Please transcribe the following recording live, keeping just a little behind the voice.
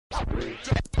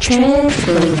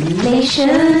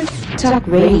Transformation Talk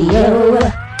Radio.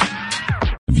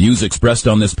 Views expressed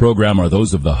on this program are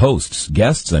those of the hosts,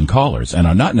 guests, and callers, and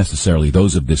are not necessarily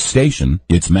those of this station,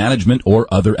 its management, or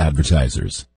other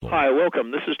advertisers. Hi,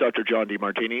 welcome. This is Dr. John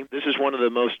DeMartini. This is one of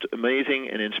the most amazing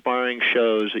and inspiring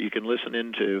shows that you can listen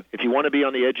into. If you want to be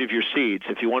on the edge of your seats,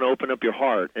 if you want to open up your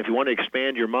heart, if you want to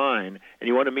expand your mind, and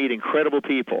you want to meet incredible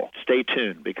people, stay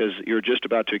tuned, because you're just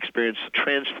about to experience a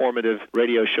transformative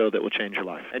radio show that will change your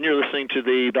life. And you're listening to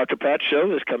the Dr. Pat Show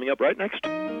that's coming up right next.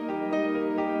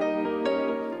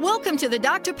 Welcome to the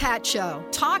Dr. Pat Show.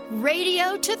 Talk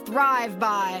radio to thrive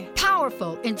by.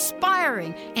 Powerful,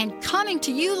 inspiring, and coming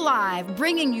to you live,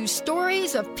 bringing you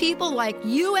stories of people like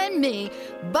you and me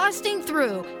busting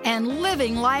through and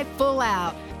living life full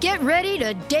out. Get ready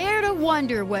to dare to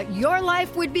wonder what your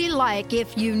life would be like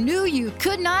if you knew you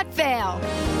could not fail.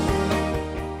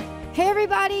 Hey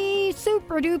everybody,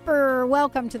 super duper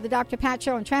welcome to the Dr. Pat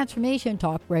Show on Transformation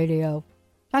Talk Radio.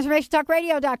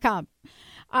 TransformationTalkRadio.com.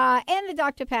 And the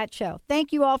Dr. Pat Show.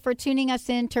 Thank you all for tuning us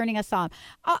in, turning us on.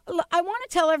 I want to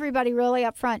tell everybody really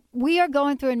up front, we are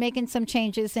going through and making some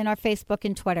changes in our Facebook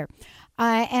and Twitter.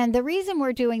 And the reason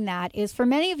we're doing that is for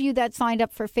many of you that signed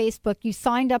up for Facebook, you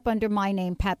signed up under my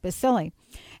name, Pat Basile.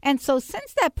 And so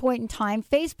since that point in time,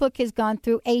 Facebook has gone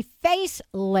through a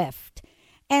facelift.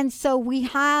 And so we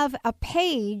have a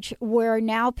page where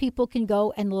now people can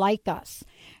go and like us.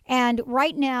 And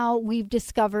right now we've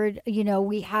discovered,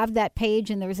 we have that page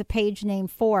and there's a page name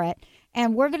for it.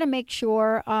 And we're going to make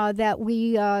sure that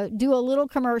we do a little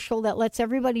commercial that lets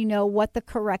everybody know what the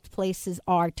correct places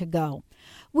are to go.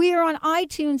 We are on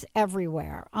iTunes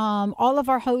everywhere. All of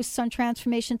our hosts on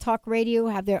Transformation Talk Radio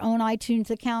have their own iTunes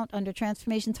account under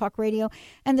Transformation Talk Radio.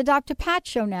 And the Dr. Pat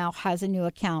Show now has a new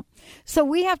account. So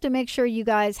we have to make sure you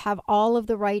guys have all of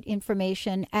the right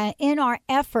information in our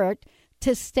effort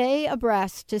to stay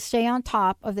abreast, to stay on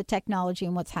top of the technology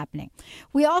and what's happening.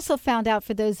 We also found out,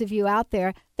 for those of you out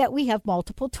there, that we have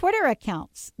multiple Twitter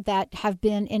accounts that have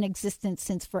been in existence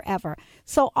since forever.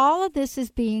 So all of this is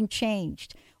being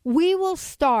changed. We will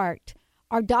start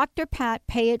our Dr. Pat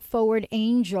Pay It Forward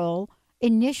Angel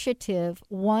initiative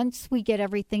once we get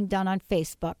everything done on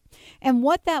Facebook. And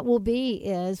what that will be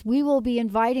is we will be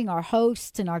inviting our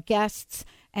hosts and our guests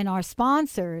and our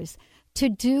sponsors to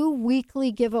do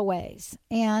weekly giveaways.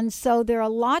 And so there are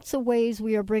lots of ways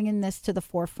we are bringing this to the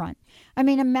forefront. I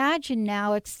mean, imagine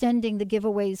now extending the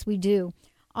giveaways we do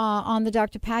on the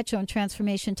Dr. Pat Show and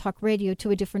Transformation Talk Radio to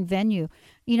a different venue.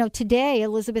 Today,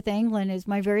 Elizabeth Anglin is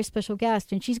my very special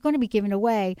guest, and she's going to be giving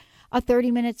away a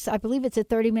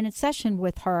 30-minute session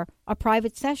with her, a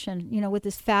private session, with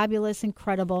this fabulous,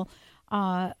 incredible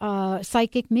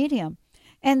psychic medium.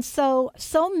 And so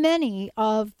many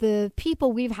of the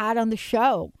people we've had on the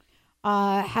show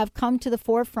have come to the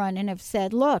forefront and have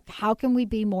said, look, how can we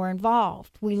be more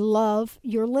involved? We love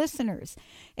your listeners.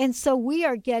 And so we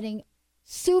are getting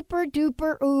super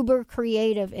duper uber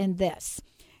creative in this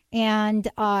and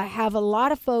have a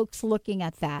lot of folks looking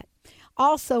at that.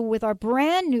 Also with our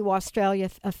brand new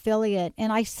Australia affiliate,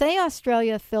 and I say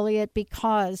Australia affiliate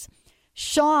because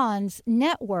Sean's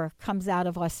network comes out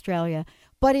of Australia,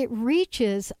 but it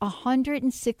reaches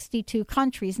 162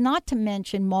 countries, not to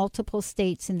mention multiple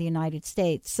states in the United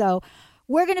States. So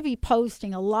we're going to be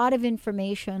posting a lot of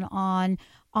information on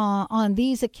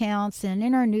these accounts and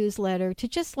in our newsletter to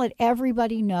just let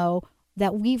everybody know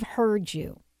that we've heard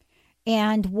you.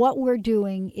 And what we're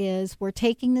doing is we're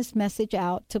taking this message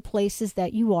out to places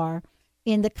that you are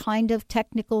in the kind of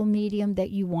technical medium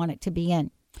that you want it to be in.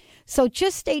 So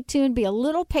just stay tuned. Be a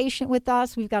little patient with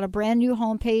us. We've got a brand new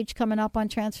homepage coming up on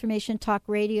Transformation Talk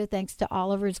Radio, thanks to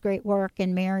Oliver's great work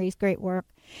and Mary's great work.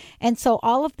 And so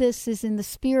all of this is in the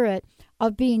spirit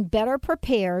of being better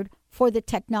prepared for the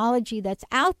technology that's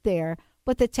out there,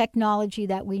 but the technology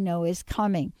that we know is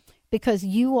coming because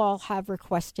you all have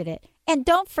requested it. And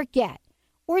don't forget,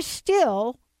 we're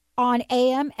still on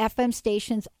AM, FM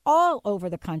stations all over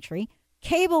the country,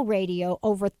 cable radio,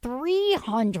 over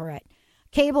 300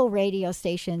 cable radio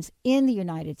stations in the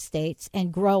United States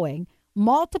and growing,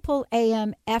 multiple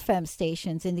AM, FM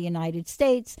stations in the United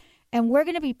States, and we're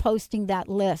going to be posting that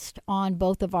list on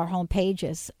both of our home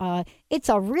pages. It's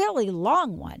a really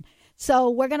long one, so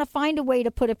we're going to find a way to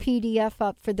put a PDF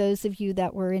up for those of you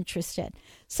that were interested.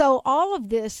 So all of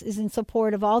this is in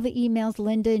support of all the emails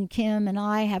Linda and Kim and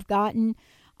I have gotten,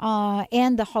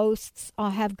 and the hosts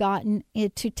have gotten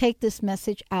to take this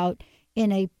message out in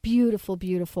a beautiful,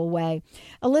 beautiful way.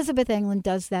 Elizabeth Anglin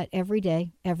does that every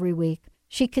day, every week.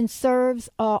 She serves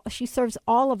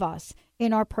all of us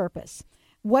in our purpose.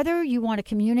 Whether you want to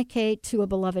communicate to a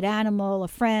beloved animal, a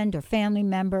friend or family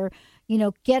member,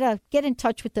 get in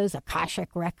touch with those Akashic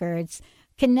records.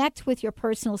 Connect with your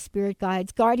personal spirit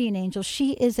guides, guardian angels.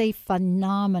 She is a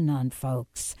phenomenon,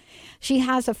 folks. She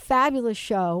has a fabulous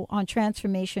show on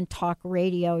Transformation Talk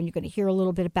Radio, and you're going to hear a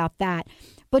little bit about that.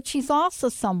 But she's also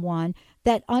someone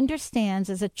that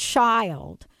understands as a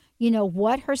child,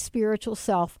 what her spiritual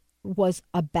self was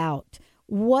about,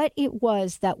 what it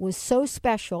was that was so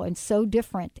special and so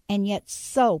different and yet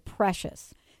so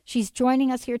precious. She's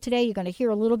joining us here today. You're going to hear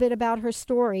a little bit about her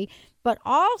story, but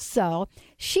also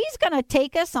she's going to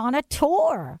take us on a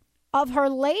tour of her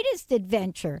latest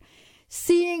adventure,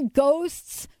 seeing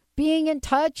ghosts, being in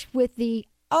touch with the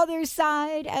other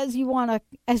side, as you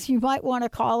might want to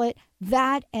call it,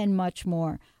 that and much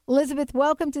more. Elizabeth,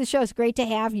 welcome to the show. It's great to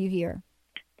have you here.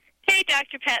 Hey,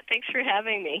 Dr. Pat. Thanks for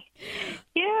having me.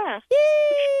 Yeah.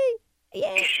 Yay!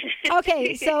 Yeah.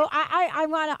 Okay, so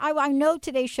I know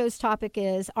today's show's topic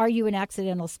is, are you an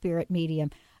accidental spirit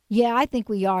medium? Yeah, I think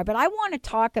we are, but I want to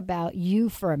talk about you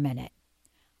for a minute.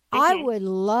 I would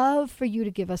love for you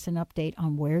to give us an update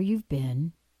on where you've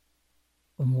been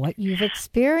and what you've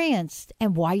experienced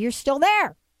and why you're still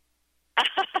there.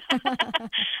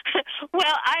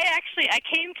 Well, I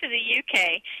came to the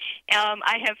UK.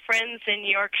 I have friends in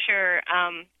Yorkshire,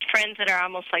 friends that are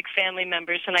almost like family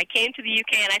members, and I came to the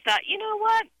UK and I thought, you know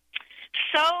what?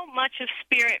 So much of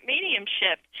spirit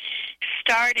mediumship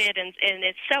started, and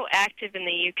it's so active in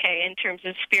the UK in terms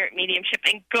of spirit mediumship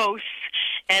and ghosts,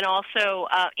 and also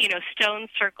stone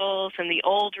circles and the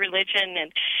old religion,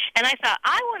 and I thought,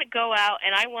 I want to go out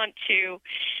and I want to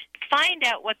find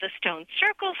out what the stone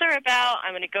circles are about.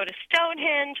 I'm going to go to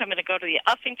Stonehenge. I'm going to go to the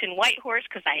Uffington White Horse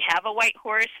because I have a white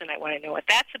horse and I want to know what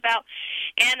that's about.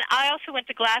 And I also went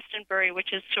to Glastonbury,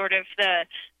 which is sort of the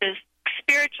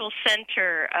spiritual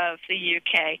center of the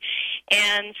UK.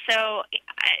 And so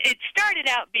it started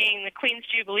out being the Queen's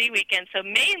Jubilee weekend, so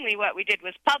mainly what we did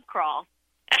was pub crawl.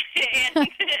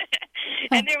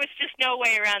 and there was just no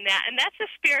way around that. And that's a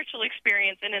spiritual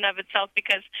experience in and of itself,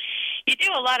 because you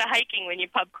do a lot of hiking when you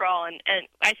pub crawl, and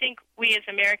I think we as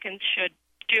Americans should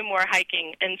do more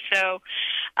hiking. And so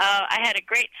I had a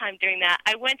great time doing that.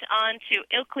 I went on to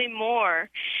Ilkley Moor,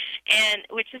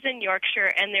 which is in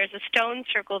Yorkshire, and there's a stone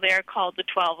circle there called the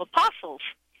 12 Apostles.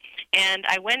 And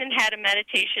I went and had a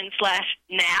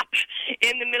meditation/nap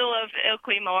in the middle of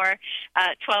Ilkley Moor,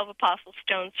 12 Apostles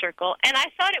Stone Circle. And I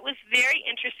thought it was very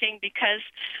interesting because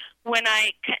when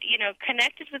I,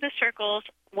 connected with the circles,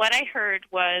 what I heard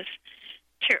was,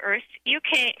 "To earth you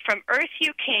came, from earth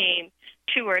you came,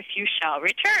 to earth you shall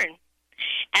return."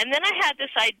 And then I had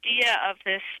this idea of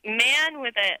this man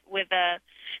with a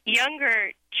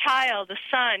younger child, a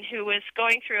son, who was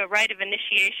going through a rite of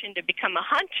initiation to become a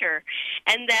hunter,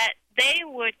 and that they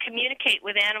would communicate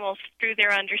with animals through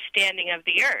their understanding of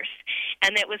the earth.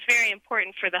 And it was very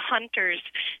important for the hunters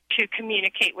to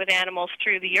communicate with animals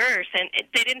through the earth. And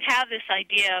they didn't have this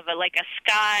idea of a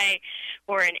sky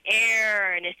or an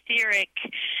air or an etheric,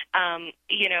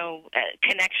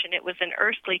 connection. It was an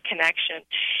earthly connection.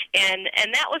 And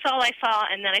that was all I saw.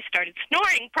 And then I started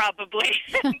snoring probably.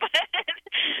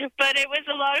 but it was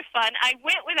a lot of fun. I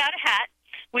went without a hat,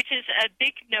 which is a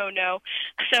big no-no.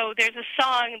 So there's a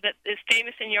song that is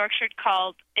famous in Yorkshire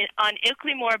called "On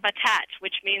Ilkley Moor Batat,"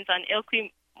 which means on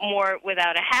Ilkley Moor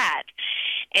without a hat.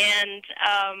 And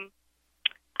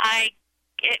I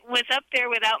was up there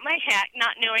without my hat,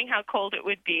 not knowing how cold it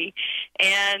would be,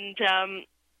 and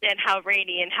how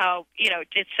rainy, and how,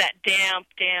 it's that damp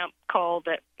cold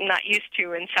that I'm not used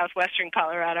to in southwestern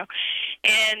Colorado.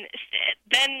 And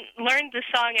then learned the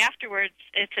song afterwards.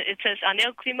 It says, "On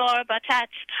Ilkley Moor Batat,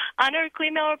 on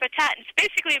Ilkley Moor Batat." It's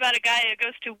basically about a guy who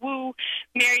goes to woo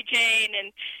Mary Jane,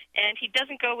 and he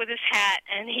doesn't go with his hat,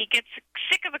 and he gets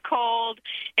sick of a cold,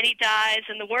 and he dies,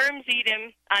 and the worms eat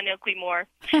him on Ilkley Moor,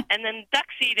 and then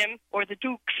ducks eat him, or the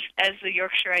dukes, as the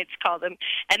Yorkshirites call them,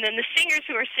 and then the singers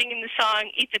who are singing the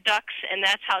song eat the ducks, and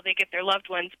that's how they get their loved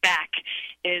ones back,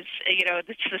 is,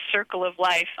 it's the circle of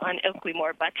life on Ilkley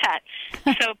Moor Batat.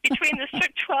 So between the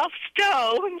 12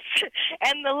 stones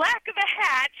and the lack of a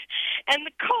hat and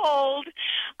the cold,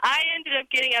 I ended up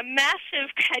getting a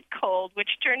massive head cold, which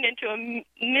turned into a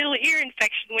middle ear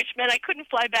infection, which meant I couldn't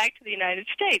fly back to the United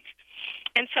States.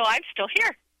 And so I'm still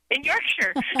here in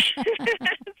Yorkshire.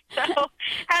 So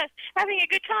having a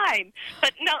good time,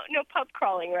 but no pub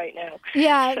crawling right now.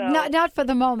 Yeah, so, not for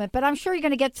the moment, but I'm sure you're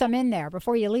going to get some in there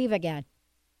before you leave again.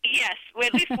 Yes, well,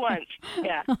 at least once.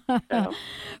 Yeah. So.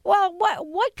 Well,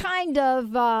 what kind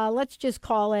of, let's just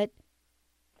call it,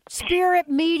 spirit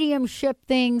mediumship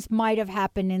things might have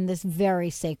happened in this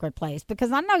very sacred place?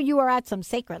 Because I know you are at some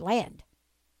sacred land.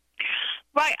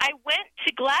 Right. I went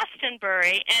to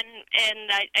Glastonbury,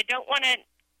 and I don't want to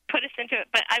put us into it,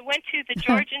 but I went to the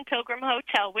Georgian Pilgrim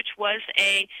Hotel, which was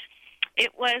it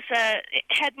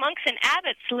had monks and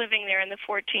abbots living there in the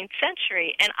 14th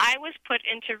century, and I was put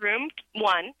into room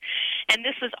 1, and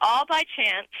this was all by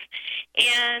chance,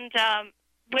 and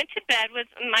went to bed with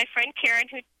my friend Karen,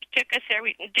 who took us there.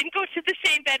 We didn't go to the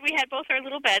same bed. We had both our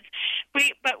little beds.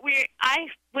 I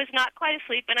was not quite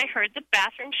asleep, and I heard the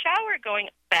bathroom shower going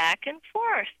back and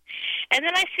forth. And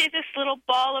then I see this little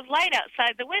ball of light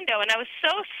outside the window, and I was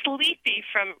so sleepy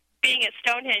from being at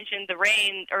Stonehenge in the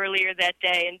rain earlier that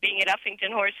day and being at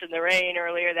Uffington Horse in the rain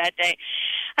earlier that day.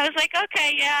 I was like,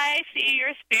 okay, yeah, I see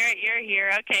your spirit. You're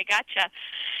here. Okay, gotcha.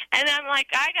 And I'm like,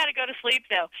 I got to go to sleep,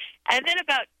 though. And then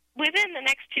within the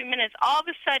next 2 minutes, all of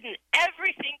a sudden,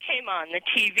 everything came on. The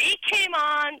TV came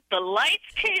on, the lights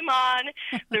came on,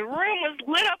 the room was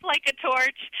lit up like a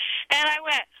torch, and I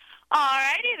went, all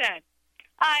righty then.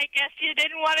 I guess you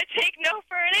didn't want to take no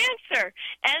for an answer.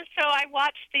 And so I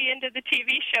watched the end of the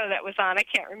TV show that was on. I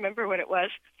can't remember what it was.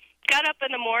 Got up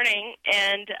in the morning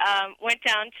and went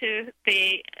down to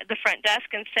the front desk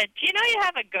and said, do you know you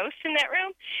have a ghost in that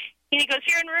room? And he goes,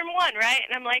 you're in room 1, right?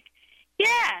 And I'm like,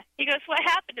 yeah. He goes, what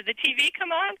happened? Did the TV come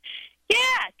on?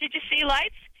 Yeah. Did you see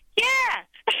lights? Yeah.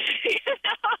 You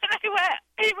know, and he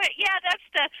went, yeah, that's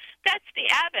the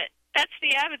abbot. That's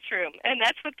the abbot's room, and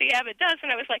that's what the abbot does.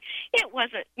 And I was like, it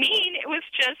wasn't mean. It was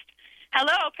just,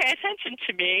 hello, pay attention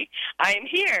to me. I am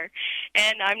here,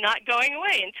 and I'm not going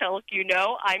away until you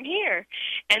know I'm here.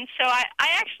 And so I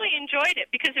actually enjoyed it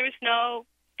because there was no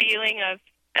feeling of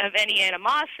any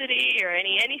animosity or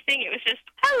anything. It was just,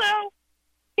 hello,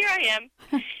 here I am.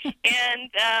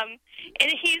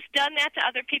 And he's done that to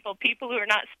other people who are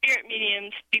not spirit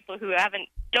mediums, people who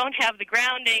don't have the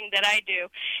grounding that I do.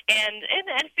 And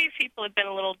a few people have been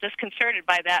a little disconcerted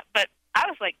by that, but I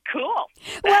was like, cool.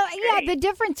 Well, yeah, the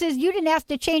difference is you didn't have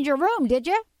to change your room, did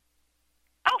you?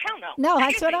 Oh, hell no. No,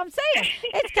 that's what I'm saying.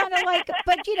 It's kind of like,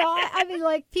 but, you know, I mean,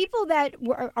 like, people that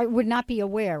would not be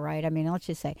aware, right? I mean, let's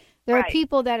just say, there are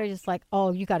people that are just like,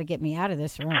 oh, you got to get me out of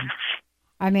this room.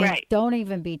 I mean, don't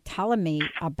even be telling me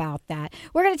about that.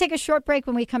 We're going to take a short break.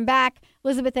 When we come back,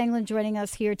 Elizabeth Anglin joining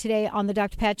us here today on the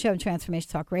Dr. Pat Show and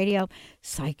Transformation Talk Radio.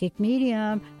 Psychic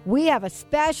medium. We have a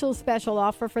special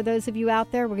offer for those of you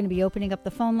out there. We're going to be opening up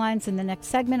the phone lines in the next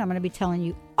segment. I'm going to be telling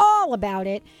you all about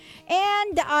it.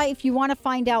 And if you want to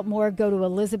find out more, go to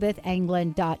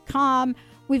ElizabethAnglin.com.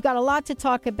 We've got a lot to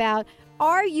talk about.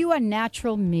 Are you a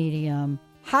natural medium?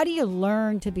 How do you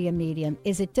learn to be a medium?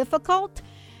 Is it difficult?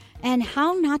 And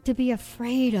how not to be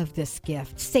afraid of this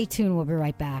gift. Stay tuned. We'll be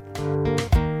right back.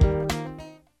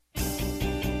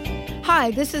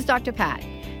 Hi, this is Dr. Pat.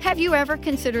 Have you ever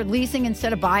considered leasing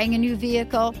instead of buying a new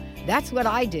vehicle? That's what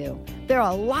I do. There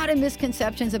are a lot of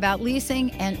misconceptions about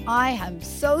leasing, and I am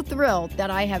so thrilled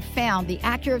that I have found the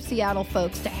Acura of Seattle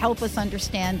folks to help us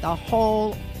understand the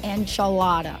whole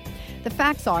enchilada. The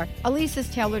facts are, a lease is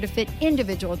tailored to fit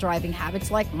individual driving habits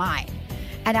like mine.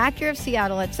 At Acura of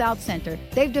Seattle at South Center,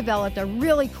 they've developed a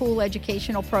really cool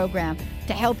educational program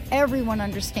to help everyone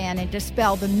understand and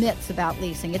dispel the myths about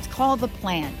leasing. It's called The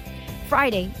Plan.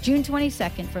 Friday, June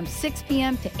 22nd from 6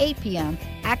 p.m. to 8 p.m.,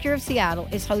 Acura of Seattle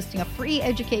is hosting a free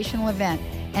educational event,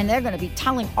 and they're going to be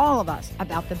telling all of us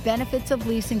about the benefits of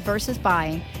leasing versus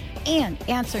buying and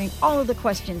answering all of the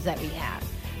questions that we have.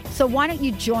 So why don't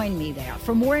you join me there?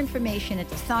 For more information and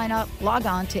to sign up, log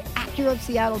on to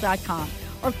acuraofseattle.com.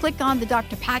 or click on the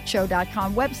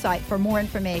drpatshow.com website for more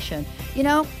information. You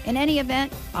know, in any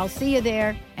event, I'll see you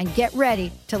there, and get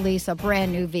ready to lease a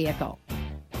brand new vehicle.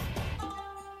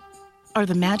 Are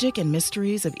the magic and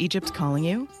mysteries of Egypt calling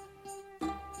you?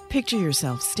 Picture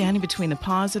yourself standing between the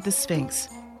paws of the Sphinx,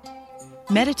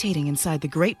 meditating inside the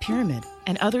Great Pyramid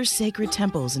and other sacred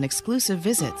temples and exclusive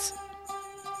visits.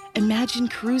 Imagine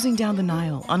cruising down the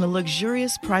Nile on a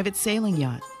luxurious private sailing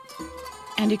yacht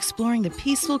and exploring the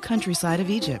peaceful countryside of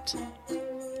Egypt.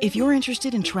 If you're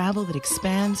interested in travel that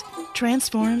expands,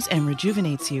 transforms, and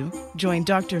rejuvenates you, join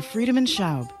Dr. Friedemann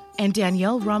Schaub and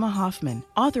Danielle Rama Hoffman,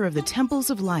 author of The Temples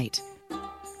of Light,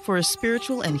 for a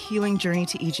spiritual and healing journey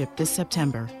to Egypt this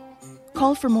September.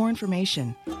 Call for more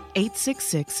information,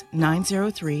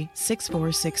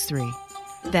 866-903-6463.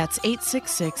 That's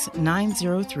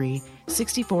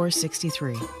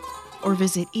 866-903-6463. Or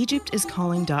visit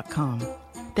EgyptIsCalling.com.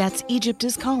 That's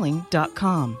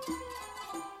EgyptIsCalling.com.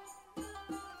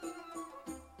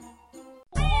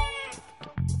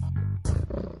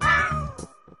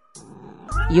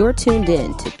 You're tuned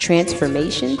in to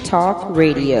Transformation Talk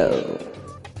Radio.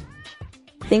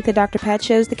 Think the Dr. Pat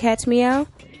Show's the cat's meow?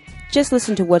 Just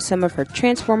listen to what some of her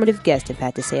transformative guests have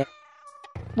had to say.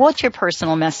 What's your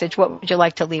personal message? What would you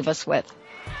like to leave us with?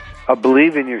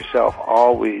 Believe in yourself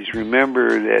always.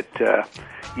 Remember that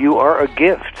you are a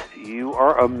gift. You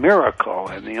are a miracle,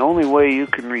 and the only way you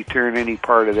can return any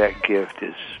part of that gift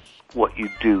is what you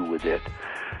do with it.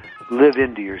 Live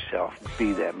into yourself.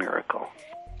 Be that miracle.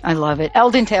 I love it.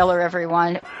 Eldon Taylor,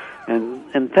 everyone.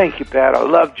 And thank you, Pat. I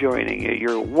love joining you.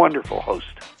 You're a wonderful host.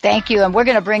 Thank you. And we're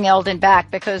going to bring Eldon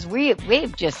back because we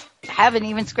just haven't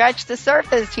even scratched the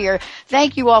surface here.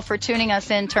 Thank you all for tuning us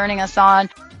in, turning us on.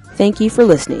 Thank you for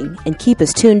listening, and keep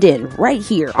us tuned in right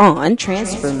here on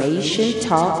Transformation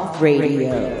Talk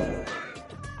Radio.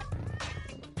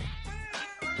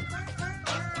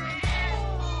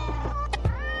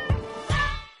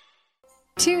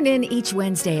 Tune in each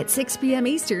Wednesday at 6 p.m.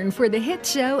 Eastern for the hit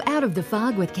show Out of the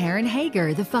Fog with Karen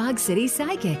Hager, the Fog City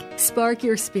Psychic. Spark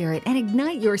your spirit and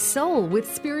ignite your soul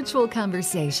with spiritual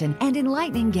conversation and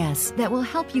enlightening guests that will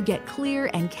help you get clear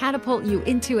and catapult you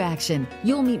into action.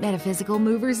 You'll meet metaphysical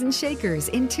movers and shakers,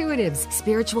 intuitives,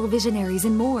 spiritual visionaries,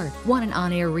 and more. Want an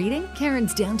on-air reading?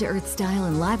 Karen's down-to-earth style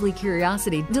and lively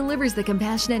curiosity delivers the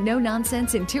compassionate,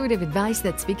 no-nonsense, intuitive advice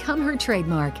that's become her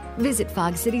trademark. Visit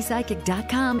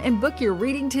fogcitypsychic.com and book your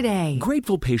reading today.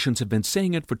 Grateful patients have been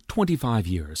saying it for 25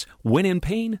 years. When in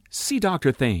pain, see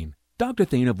Dr. Thane. Dr.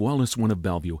 Thane of Wellness One of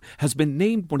Bellevue has been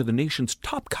named one of the nation's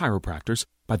top chiropractors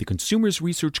by the Consumers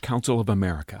Research Council of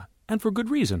America, and for good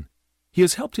reason. He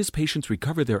has helped his patients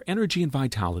recover their energy and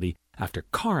vitality after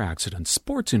car accidents,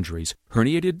 sports injuries,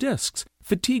 herniated discs,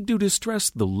 fatigue due to stress,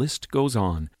 the list goes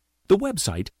on. The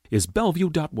website is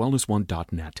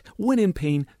bellevue.wellness1.net. When in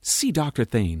pain, see Dr.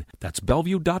 Thane. That's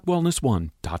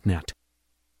bellevue.wellness1.net.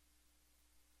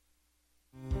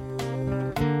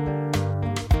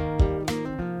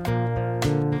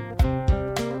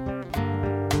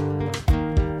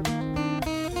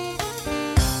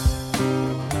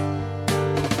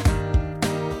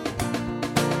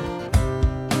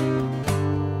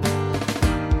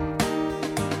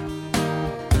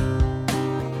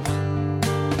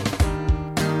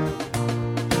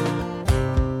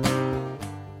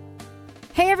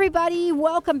 Hey, everybody.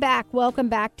 Welcome back. Welcome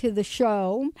back to the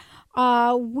show.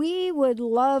 We would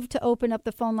love to open up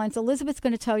the phone lines. Elizabeth's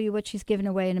going to tell you what she's giving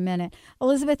away in a minute.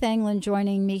 Elizabeth Anglin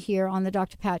joining me here on the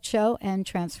Dr. Pat Show and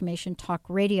Transformation Talk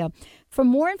Radio. For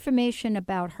more information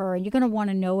about her, and you're going to want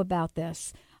to know about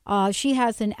this, she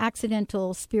has an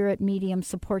accidental spirit medium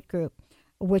support group,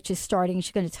 which is starting.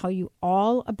 She's going to tell you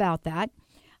all about that.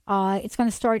 It's going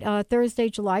to start Thursday,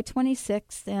 July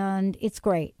 26th, and it's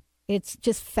great. It's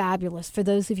just fabulous for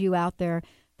those of you out there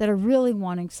that are really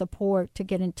wanting support to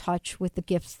get in touch with the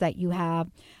gifts that you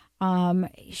have.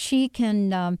 She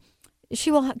will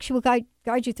guide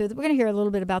you through. We're going to hear a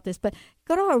little bit about this, but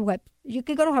go to our you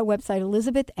can go to our website,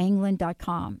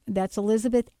 ElizabethAnglin.com. That's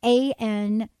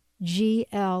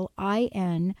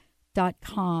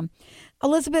ElizabethAnglin.com.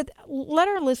 Elizabeth, let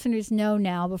our listeners know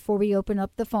now before we open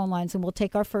up the phone lines, and we'll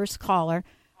take our first caller,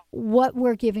 what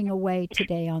we're giving away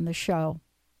today on the show.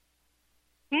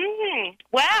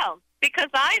 Well, because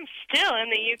I'm still in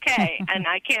the UK and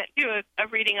I can't do a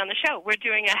reading on the show, we're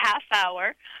doing a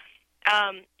half-hour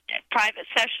private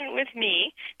session with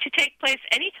me to take place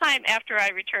anytime after I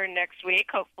return next week,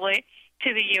 hopefully,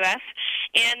 to the U.S.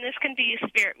 And this can be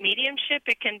spirit mediumship.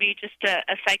 It can be just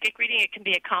a psychic reading. It can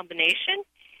be a combination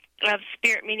of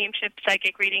spirit mediumship,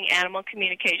 psychic reading, animal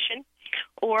communication,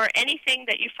 or anything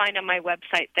that you find on my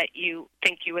website that you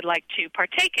think you would like to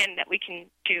partake in that we can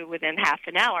do within half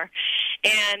an hour.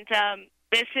 And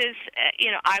this is,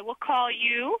 I will call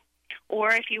you,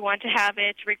 or if you want to have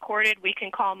it recorded, we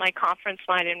can call my conference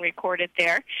line and record it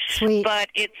there. Sweet. But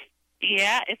it's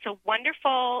a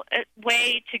wonderful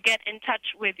way to get in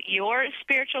touch with your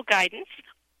spiritual guidance.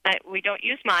 We don't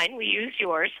use mine, we use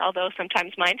yours, although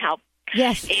sometimes mine help.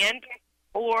 Yes.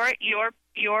 Or your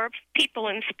people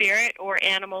in spirit, or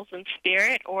animals in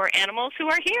spirit, or animals who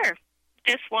are here,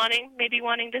 just wanting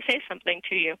to say something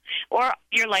to you, or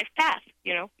your life path,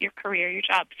 your career, your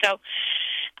job. So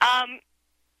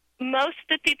most of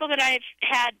the people that I've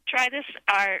had try this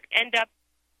end up,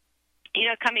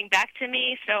 coming back to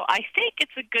me. So I think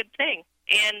it's a good thing.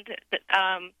 And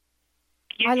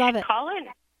you I love should it. Call in.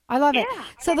 I love it.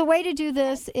 So the way to do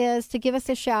this is to give us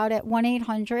a shout at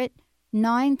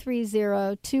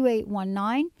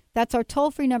 1-800-930-2819. That's our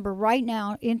toll-free number right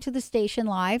now into the station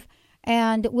live.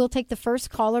 And we'll take the first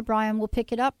caller. Brian will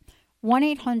pick it up.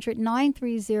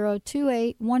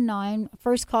 1-800-930-2819.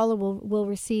 First caller will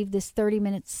receive this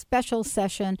 30-minute special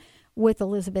session with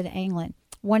Elizabeth Anglin.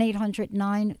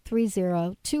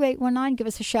 1-800-930-2819. Give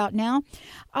us a shout now.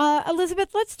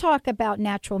 Elizabeth, let's talk about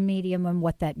natural medium and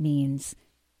what that means.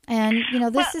 And,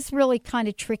 this is really kind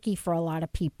of tricky for a lot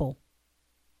of people.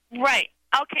 Right.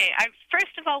 Okay. I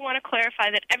first of all want to clarify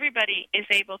that everybody is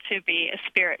able to be a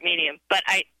spirit medium, but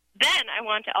I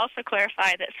want to also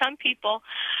clarify that some people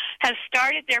have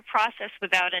started their process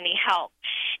without any help.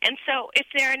 And so if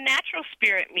they're a natural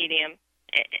spirit medium,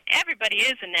 everybody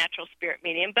is a natural spirit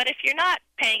medium, but if you're not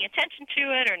paying attention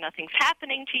to it or nothing's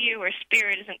happening to you or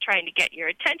spirit isn't trying to get your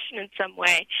attention in some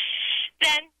way,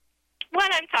 then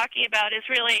what I'm talking about is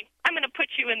really, I'm going to put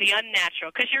you in the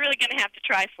unnatural because you're really going to have to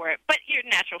try for it, but you're a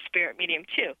natural spirit medium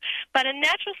too. But a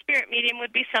natural spirit medium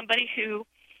would be somebody who,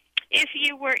 if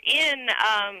you were in,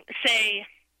 say,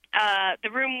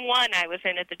 the room 1 I was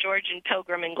in at the Georgian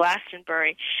Pilgrim in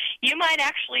Glastonbury, you might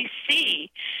actually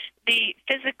see the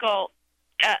physical,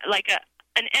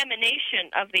 an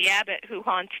emanation of the abbot who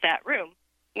haunts that room.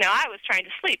 Now, I was trying to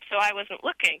sleep, so I wasn't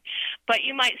looking, but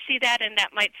you might see that, and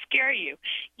that might scare you.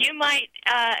 You might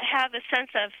have a sense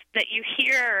of that you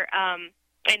hear, and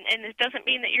it doesn't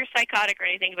mean that you're psychotic or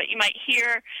anything, but you might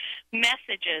hear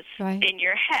messages in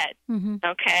your head,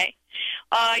 okay?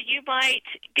 You might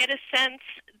get a sense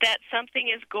that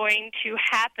something is going to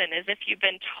happen, as if you've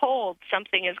been told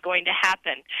something is going to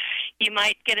happen. You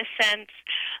might get a sense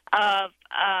of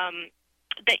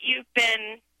that you've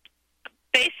been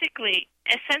basically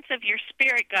a sense of your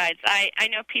spirit guides. I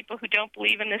know people who don't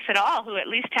believe in this at all, who at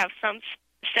least have some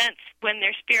sense when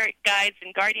their spirit guides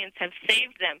and guardians have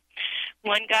saved them.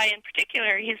 One guy in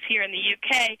particular, he's here in the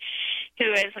UK,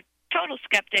 who is a total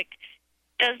skeptic,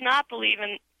 does not believe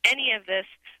in any of this,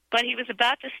 but he was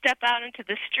about to step out into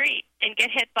the street and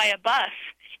get hit by a bus,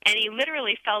 and he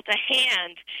literally felt a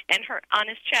hand on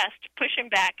his chest push him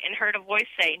back and heard a voice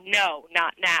say, "No,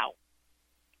 not now."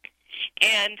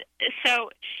 And so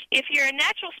if you're a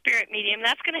natural spirit medium,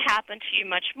 that's going to happen to you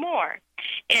much more.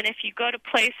 And if you go to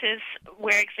places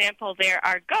where, example, there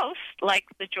are ghosts, like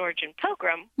the Georgian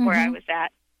Pilgrim, where I was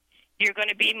at, you're going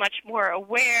to be much more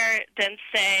aware than,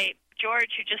 say, George,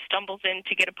 who just stumbles in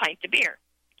to get a pint of beer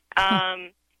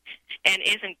and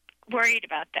isn't worried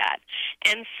about that.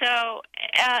 And so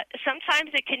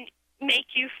sometimes it can make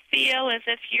you feel as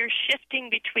if you're shifting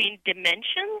between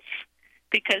dimensions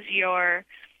because you're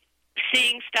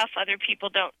seeing stuff other people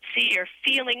don't see, or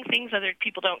feeling things other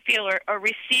people don't feel, or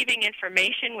receiving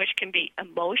information which can be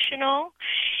emotional,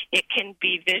 it can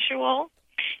be visual,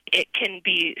 it can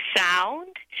be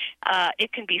sound,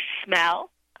 it can be smell.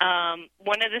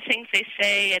 One of the things they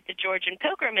say at the Georgian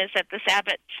Pilgrim is that this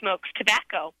abbot smokes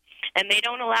tobacco, and they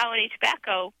don't allow any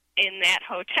tobacco in that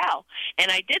hotel.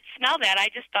 And I did smell that. I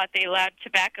just thought they allowed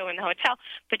tobacco in the hotel,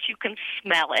 but you can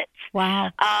smell it.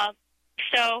 Wow.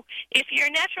 So if you're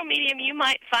a natural medium, you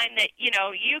might find that, you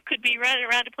could be running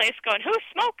around a place going, who's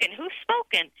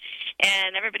smoking?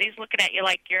 And everybody's looking at you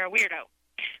like you're a weirdo.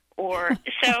 Or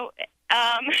so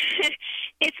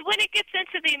it's when it gets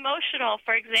into the emotional,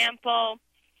 for example,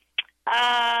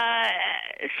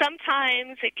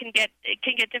 sometimes it can get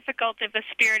difficult if a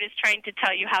spirit is trying to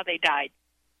tell you how they died.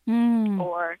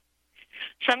 Or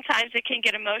sometimes it can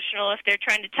get emotional if they're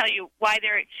trying to tell you why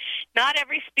not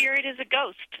every spirit is a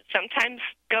ghost. Sometimes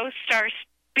ghosts are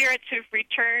spirits who've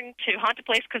returned to haunt a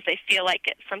place because they feel like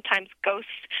it. Sometimes ghosts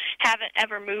haven't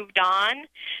ever moved on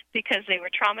because they were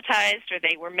traumatized, or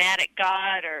they were mad at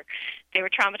God, or they were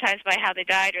traumatized by how they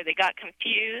died, or they got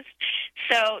confused.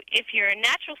 So if you're a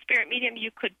natural spirit medium,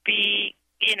 you could be,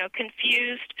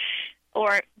 confused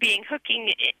or being hooked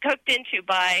into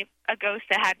by a ghost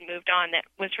that hadn't moved on, that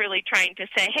was really trying to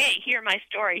say, hey, hear my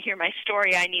story,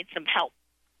 I need some help.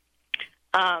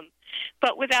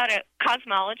 But without a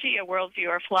cosmology, a worldview,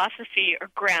 or philosophy, or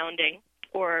grounding,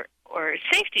 or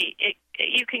safety,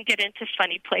 you can get into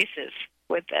funny places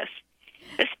with this,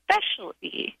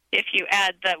 especially if you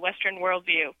add the Western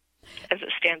worldview as it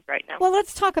stands right now. Well,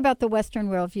 let's talk about the Western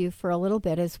worldview for a little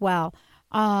bit as well.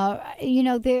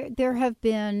 There have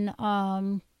been,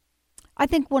 I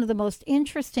think one of the most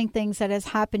interesting things that has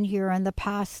happened here in the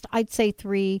past, I'd say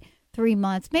three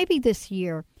months, maybe this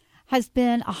year, has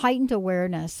been a heightened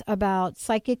awareness about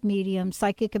psychic medium,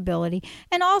 psychic ability.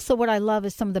 And also what I love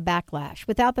is some of the backlash.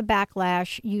 Without the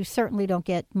backlash, you certainly don't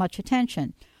get much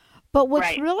attention. But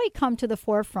what's really come to the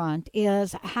forefront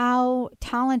is how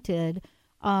talented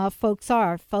folks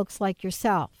are, folks like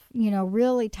yourself,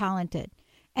 really talented.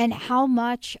 And how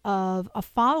much of a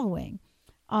following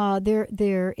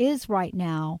there is right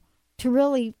now to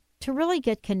really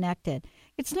get connected.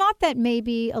 It's not that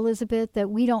maybe, Elizabeth, that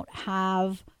we don't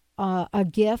have a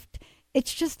gift.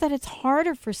 It's just that it's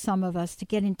harder for some of us to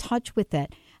get in touch with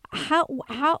it.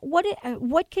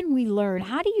 What can we learn?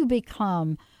 How do you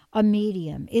become a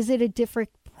medium? Is it a different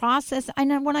process? I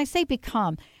know when I say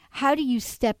become, how do you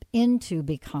step into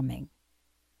becoming?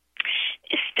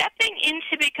 Stepping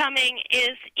into becoming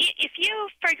is, if you,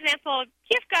 for example,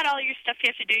 you've got all your stuff you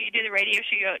have to do. You do the radio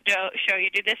show, you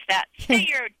do this, that. Say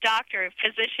you're a doctor, a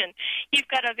physician. You've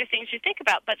got other things you think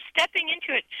about. But stepping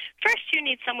into it, first you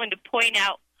need someone to point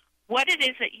out what it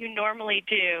is that you normally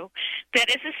do that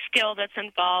is a skill that's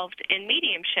involved in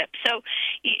mediumship. So,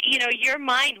 your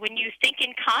mind, when you think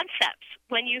in concepts,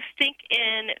 when you think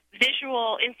in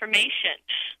visual information,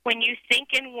 when you think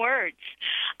in words,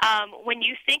 when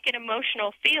you think in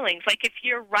emotional feelings, like if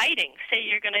you're writing, say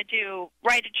you're going to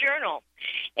write a journal,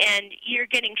 and you're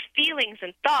getting feelings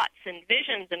and thoughts and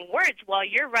visions and words while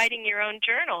you're writing your own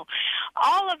journal,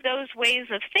 all of those ways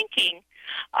of thinking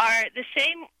are the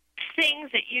same things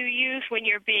that you use when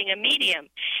you're being a medium,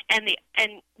 and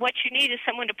what you need is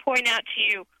someone to point out to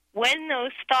you when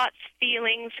those thoughts,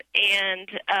 feelings, and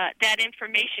that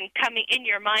information coming in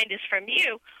your mind is from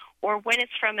you, or when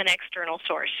it's from an external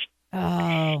source.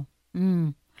 Oh.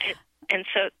 Mm. And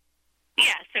so,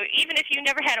 so even if you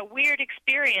never had a weird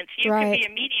experience, you can be a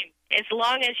medium as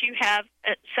long as you have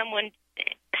someone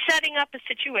setting up a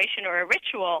situation or a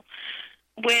ritual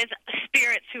with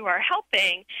spirits who are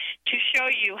helping to show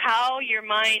you how your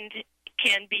mind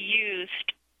can be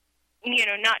used,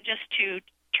 not just to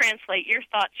translate your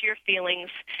thoughts, your feelings,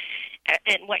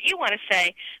 and what you want to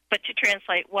say, but to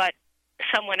translate what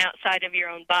someone outside of your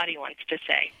own body wants to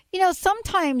say.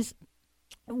 Sometimes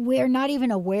we're not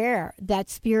even aware that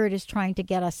spirit is trying to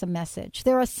get us a message.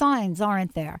 There are signs,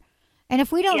 aren't there? And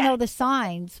if we don't know the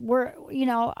signs, we're,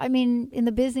 in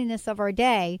the busyness of our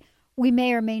day, we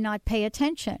may or may not pay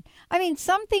attention.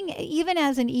 Something, even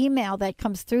as an email that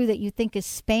comes through that you think is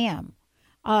spam,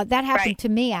 that happened to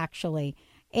me, actually.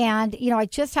 And, I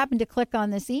just happened to click on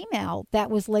this email that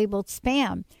was labeled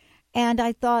spam. And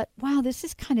I thought, wow, this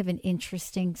is kind of an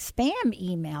interesting spam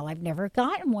email. I've never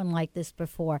gotten one like this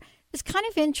before. It's kind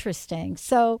of interesting.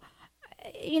 So,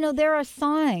 there are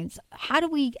signs. How do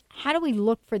we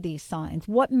look for these signs?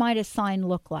 What might a sign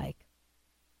look like?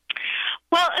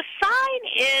 Well, a sign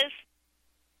is,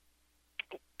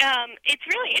 it's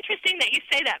really interesting that you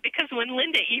say that, because when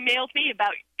Linda emailed me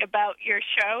about your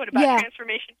show and about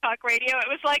Transformation Talk Radio, it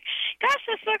was like, gosh,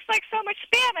 this looks like so much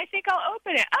spam. I think I'll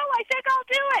open it. Oh, I think I'll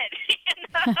do it.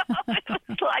 It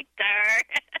was like, darn.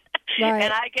 Right.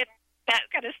 And I get that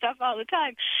kind of stuff all the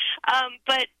time.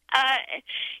 But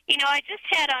I just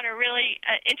had on a really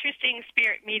interesting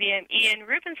spirit medium, Ian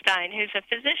Rubenstein, who's a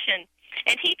physician,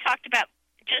 and he talked about,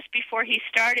 just before he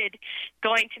started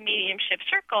going to Mediumship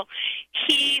Circle,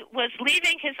 he was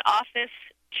leaving his office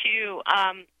to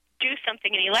do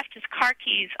something, and he left his car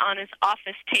keys on his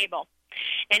office table.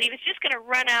 And he was just going to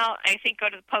run out, I think, go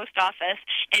to the post office,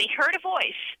 and he heard a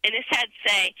voice in his head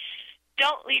say,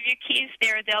 "Don't leave your keys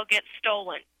there, they'll get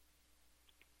stolen."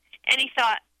 And he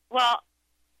thought, well,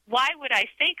 why would I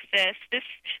think this?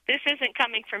 This isn't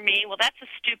coming from me. Well, that's a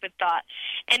stupid thought.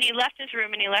 And he left his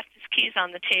room and he left his keys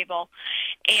on the table.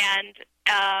 And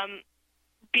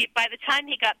by the time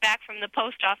he got back from the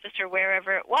post office or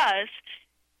wherever it was,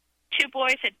 two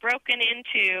boys had broken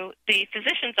into the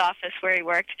physician's office where he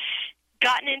worked,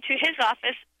 gotten into his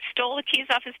office, stole the keys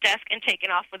off his desk, and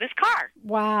taken off with his car.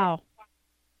 Wow.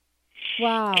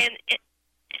 Wow.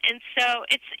 And so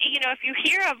it's, if you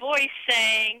hear a voice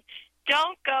saying,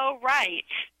 "Don't go right,"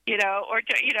 or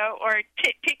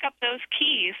pick up those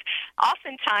keys,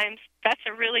 oftentimes that's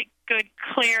a really good,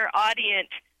 clear, audient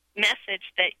message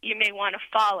that you may want to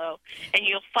follow, and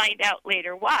you'll find out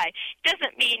later why. It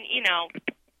doesn't mean,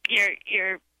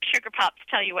 your sugar pops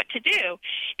tell you what to do.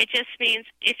 It just means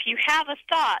if you have a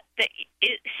thought that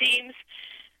it seems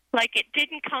like it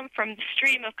didn't come from the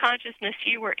stream of consciousness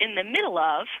you were in the middle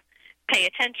of, pay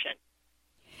attention.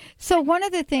 So one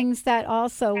of the things that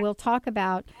also we'll talk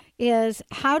about is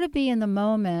how to be in the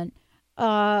moment,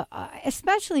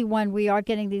 especially when we are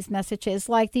getting these messages.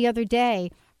 Like the other day,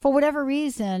 for whatever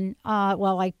reason,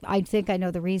 I think I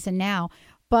know the reason now,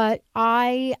 but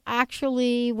I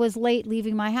actually was late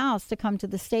leaving my house to come to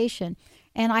the station.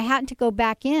 And I had to go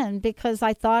back in because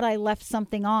I thought I left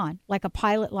something on, like a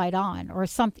pilot light on or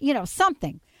something,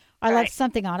 something. I left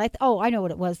something on. I know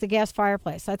what it was, the gas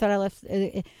fireplace. I thought I left.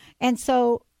 And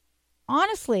so,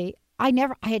 honestly, I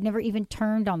had never even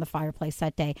turned on the fireplace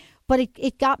that day. But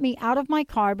it got me out of my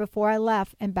car before I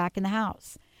left and back in the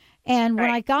house. And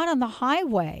when I got on the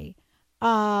highway,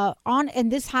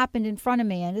 and this happened in front of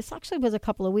me, and this actually was a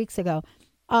couple of weeks ago,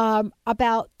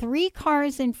 about 3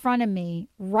 cars in front of me,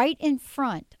 right in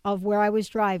front of where I was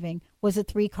driving, was a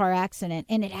 3-car accident.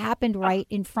 And it happened right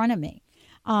in front of me.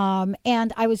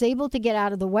 And I was able to get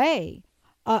out of the way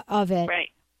of it. Right.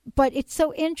 But it's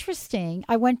so interesting.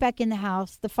 I went back in the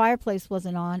house. The fireplace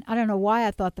wasn't on. I don't know why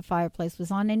I thought the fireplace was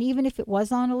on. And even if it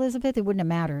was on, Elizabeth, it wouldn't have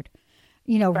mattered,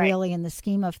 really in the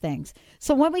scheme of things.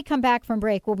 So when we come back from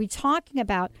break, we'll be talking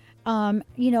about,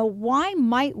 why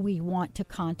might we want to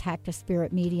contact a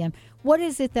spirit medium? What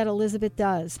is it that Elizabeth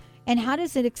does? And how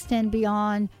does it extend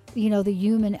beyond, the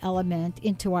human element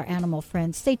into our animal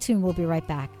friends? Stay tuned. We'll be right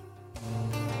back.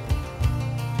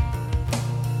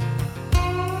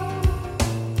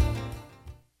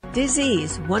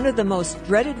 Disease, one of the most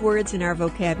dreaded words in our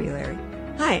vocabulary.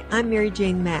 Hi, I'm Mary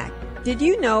Jane Mack. Did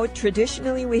you know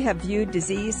traditionally we have viewed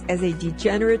disease as a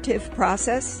degenerative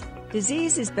process?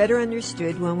 Disease is better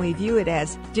understood when we view it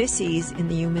as dis-ease in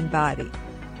the human body.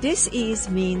 Dis-ease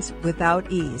means without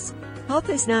ease. Health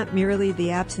is not merely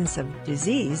the absence of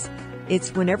disease,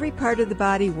 it's when every part of the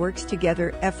body works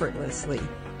together effortlessly,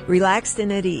 relaxed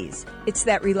and at ease. It's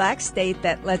that relaxed state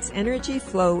that lets energy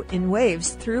flow in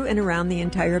waves through and around the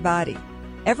entire body.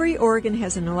 Every organ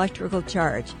has an electrical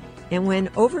charge, and when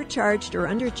overcharged or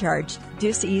undercharged,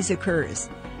 dis-ease occurs.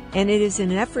 And it is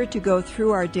an effort to go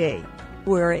through our day.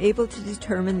 We are able to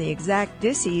determine the exact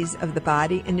dis-ease of the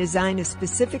body and design a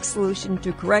specific solution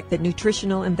to correct the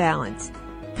nutritional imbalance.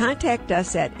 Contact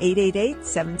us at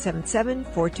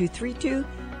 888-777-4232.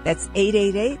 That's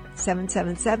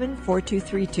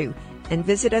 888-777-4232. And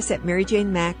visit us at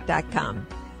maryjanemack.com.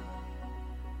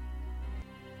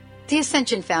 The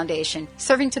Ascension Foundation,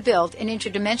 serving to build an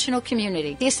interdimensional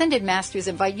community. The Ascended Masters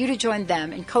invite you to join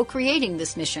them in co-creating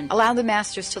this mission. Allow the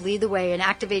Masters to lead the way in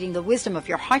activating the wisdom of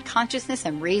your heart consciousness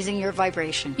and raising your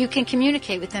vibration. You can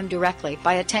communicate with them directly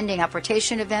by attending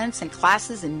apportation events and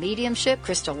classes in mediumship,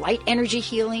 crystal light energy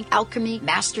healing, alchemy,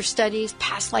 master studies,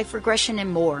 past life regression,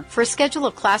 and more. For a schedule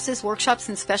of classes, workshops,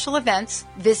 and special events,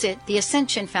 visit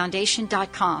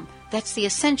theascensionfoundation.com. That's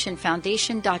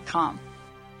theascensionfoundation.com.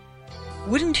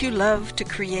 Wouldn't you love to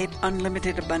create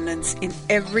unlimited abundance in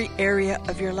every area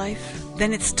of your life?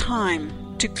 Then it's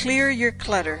time to clear your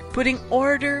clutter, putting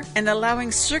order and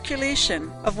allowing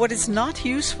circulation of what is not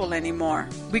useful anymore.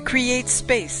 We create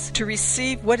space to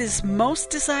receive what is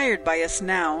most desired by us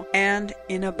now and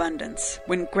in abundance.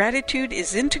 When gratitude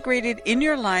is integrated in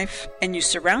your life and you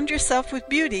surround yourself with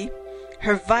beauty,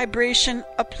 her vibration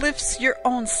uplifts your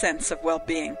own sense of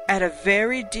well-being at a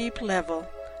very deep level,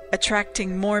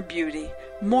 attracting more beauty,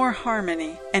 more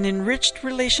harmony, and enriched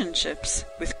relationships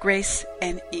with grace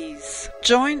and ease.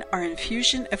 Join our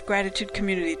Infusion of Gratitude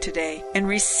community today and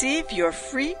receive your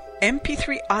free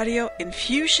MP3 audio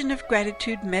Infusion of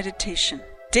Gratitude meditation.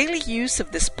 Daily use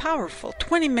of this powerful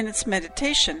 20 minutes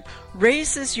meditation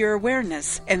raises your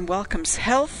awareness and welcomes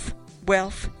health,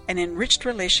 wealth, and enriched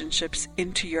relationships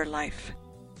into your life.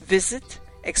 Visit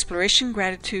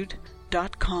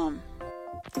explorationgratitude.com.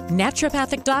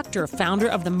 Naturopathic doctor, founder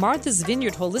of the Martha's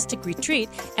Vineyard Holistic Retreat,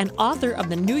 and author of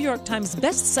the New York Times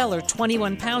bestseller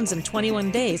 21 Pounds in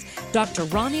 21 Days, Dr.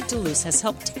 Ronnie DeLuce has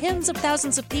helped tens of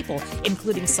thousands of people,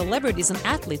 including celebrities and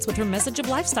athletes, with her message of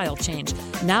lifestyle change.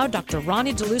 Now Dr.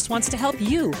 Ronnie DeLuce wants to help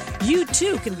you. You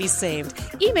too can be saved.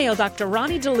 Email Dr.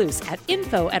 Ronnie DeLuce at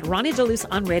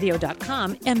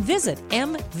info@ronniedeluceonradio.com and visit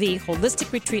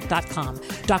mtheholisticretreat.com.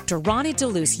 Dr. Ronnie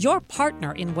DeLuce, your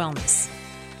partner in wellness.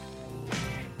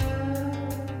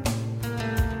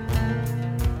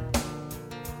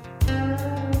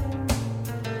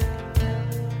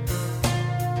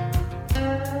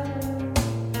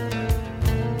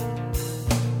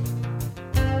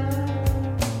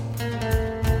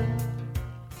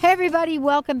 Everybody,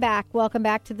 welcome back. Welcome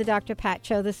back to the Dr. Pat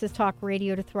Show. This is Talk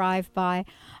Radio to Thrive By.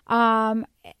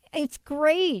 It's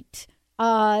great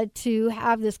to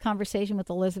have this conversation with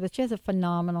Elizabeth. She has a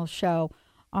phenomenal show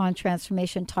on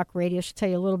Transformation Talk Radio. She'll tell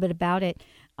you a little bit about it.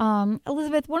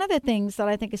 Elizabeth, one of the things that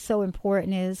I think is so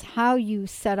important is how you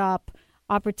set up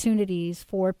opportunities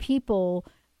for people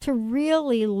to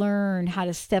really learn how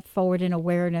to step forward in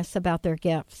awareness about their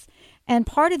gifts. And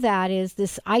part of that is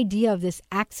this idea of this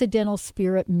accidental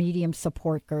spirit medium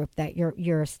support group that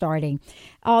you're starting.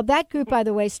 That group, by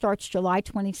the way, starts July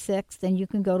 26th, and you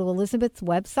can go to Elizabeth's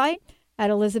website at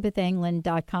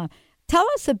elizabethanglin.com. Tell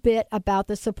us a bit about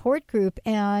the support group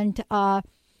and, why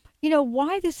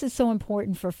this is so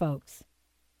important for folks.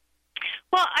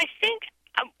 Well, I think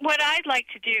what I'd like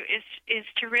to do is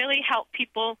to really help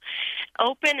people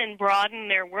open and broaden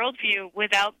their worldview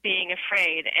without being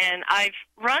afraid. And I've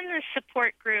run this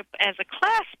support group as a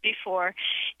class before,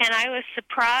 and I was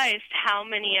surprised how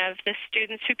many of the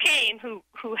students who came who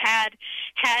had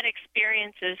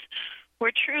experiences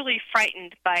were truly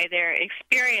frightened by their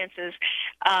experiences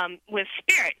with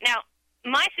spirit. Now,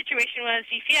 my situation was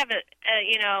if you have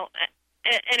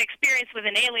an experience with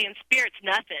an alien spirit's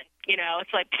nothing.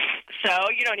 It's like, so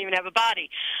you don't even have a body.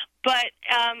 But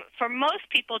for most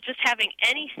people, just having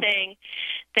anything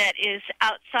that is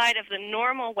outside of the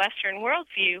normal Western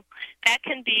worldview, that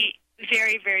can be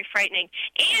very, very frightening.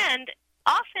 And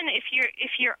often if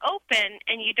you're open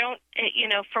and you don't,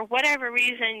 for whatever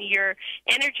reason, your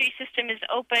energy system is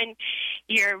open,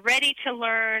 you're ready to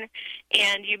learn,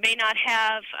 and you may not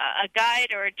have a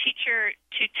guide or a teacher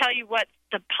to tell you what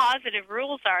the positive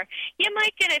rules are, you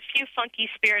might get a few funky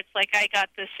spirits. Like I got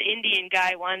this Indian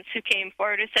guy once who came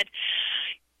forward and said,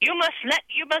 you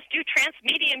must do trance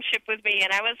mediumship with me.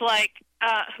 And I was like,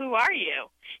 who are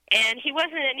you? And he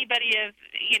wasn't anybody of,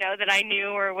 that I knew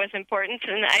or was important.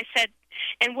 And I said,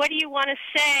 and what do you want to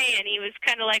say? And he was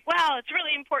kind of like, well, it's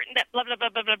really important that blah, blah, blah,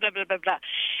 blah, blah, blah, blah, blah, blah.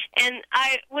 And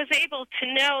I was able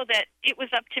to know that it was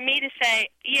up to me to say,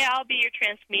 yeah, I'll be your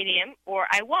trance medium, or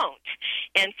I won't.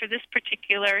 And for this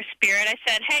particular spirit, I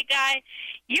said, hey, guy,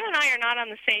 you and I are not on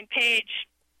the same page.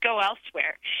 Go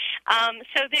elsewhere.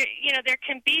 So there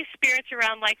can be spirits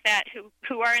around like that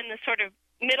who are in the sort of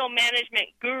middle management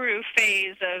guru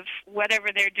phase of whatever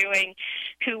they're doing,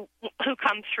 who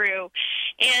come through,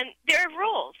 and there are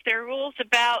rules. There are rules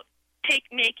about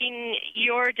making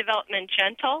your development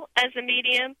gentle as a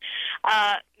medium,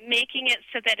 making it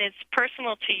so that it's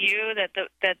personal to you,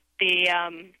 that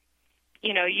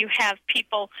you have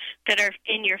people that are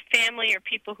in your family or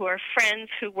people who are friends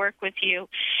who work with you,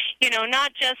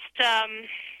 not just,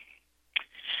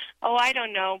 I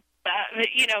don't know,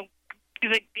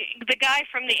 the guy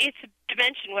from the eighth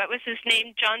dimension, what was his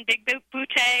name? John Big Boute?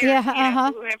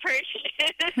 Yeah, whoever.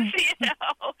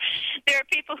 There are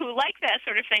people who like that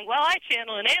sort of thing. Well, I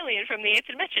channel an alien from the eighth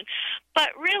dimension. But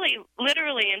really,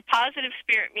 literally, in positive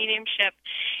spirit mediumship,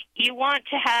 you want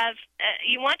to have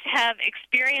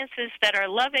experiences that are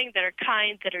loving, that are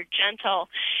kind, that are gentle,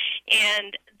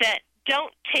 and that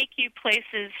don't take you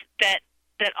places that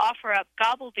offer up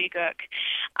gobbledygook,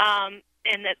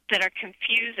 and that are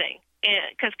confusing.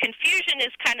 Because confusion is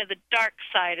kind of the dark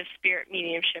side of spirit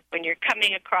mediumship when you're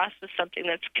coming across with something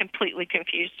that's completely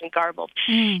confused and garbled.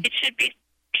 It should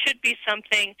be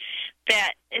something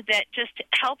that just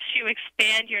helps you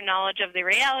expand your knowledge of the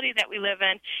reality that we live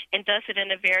in, and does it in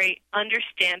a very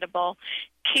understandable,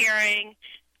 caring,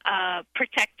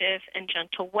 protective and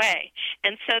gentle way.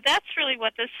 And so that's really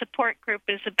what this support group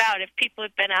is about. If people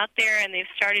have been out there and they've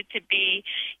started to be,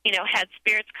 had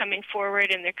spirits coming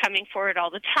forward, and they're coming forward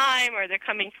all the time, or they're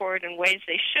coming forward in ways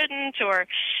they shouldn't, or,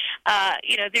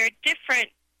 there are different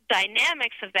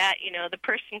dynamics of that. The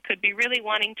person could be really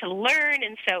wanting to learn,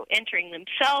 and so entering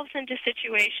themselves into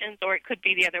situations, or it could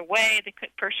be the other way. The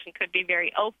person could be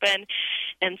very open,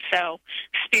 and so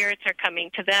spirits are coming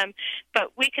to them.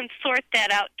 But we can sort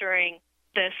that out during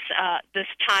this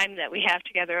time that we have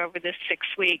together over this 6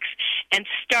 weeks, and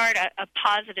start a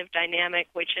positive dynamic,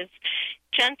 which is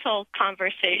gentle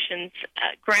conversations,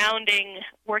 grounding,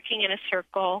 working in a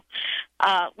circle,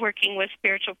 working with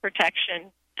spiritual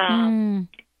protection,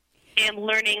 and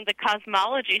learning the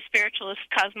cosmology, spiritualist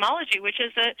cosmology, which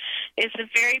is a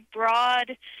very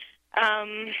broad,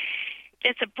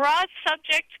 it's a broad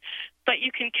subject, but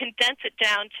you can condense it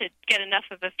down to get enough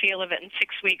of a feel of it in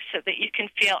 6 weeks so that you can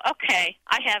feel, okay,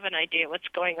 I have an idea what's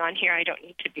going on here. I don't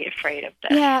need to be afraid of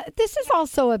this. Yeah, this is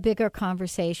also a bigger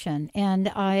conversation, and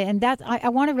I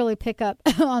want to really pick up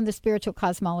on the spiritual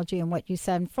cosmology and what you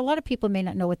said. And for a lot of people may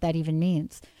not know what that even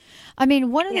means. I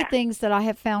mean, one of the things that I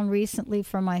have found recently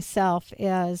for myself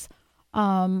is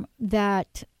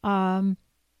that I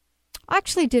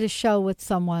actually did a show with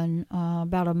someone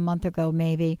about a month ago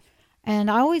maybe,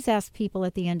 and I always ask people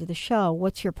at the end of the show,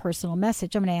 what's your personal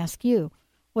message? I'm going to ask you,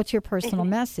 what's your personal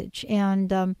message?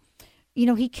 And,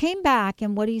 he came back,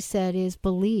 and what he said is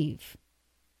believe.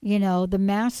 The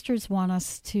masters want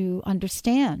us to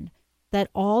understand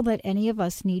that all that any of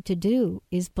us need to do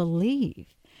is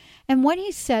believe. And when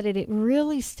he said it, it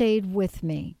really stayed with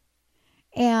me.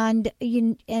 And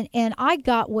I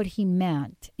got what he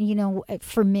meant,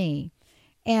 for me.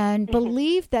 And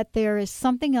believe that there is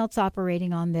something else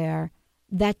operating on there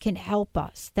that can help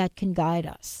us, that can guide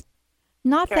us.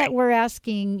 Not that we're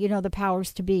asking, the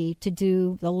powers to be to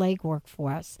do the legwork for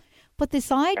us, but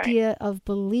this idea of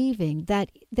believing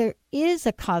that there is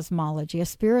a cosmology, a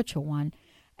spiritual one,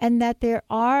 and that there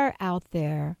are out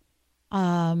there,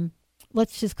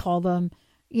 let's just call them,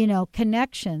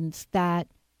 connections that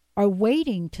are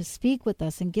waiting to speak with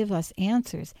us and give us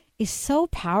answers is so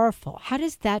powerful. How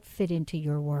does that fit into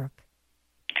your work?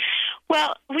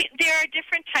 Well, there are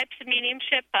different types of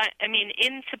mediumship. I mean,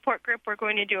 in support group, we're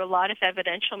going to do a lot of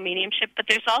evidential mediumship, but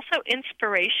there's also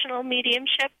inspirational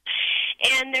mediumship,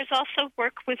 and there's also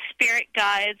work with spirit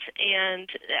guides and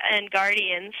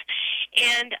guardians,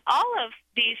 and all of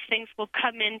these things will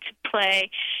come into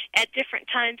play at different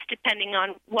times depending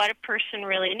on what a person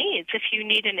really needs. If you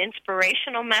need an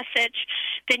inspirational message,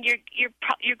 then you're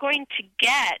going to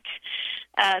get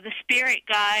the spirit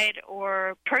guide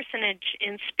or personage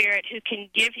in spirit who can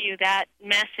give you that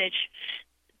message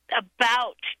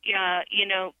about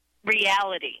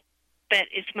reality that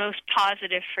is most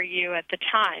positive for you at the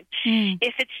time.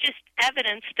 If it's just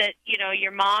evidence that,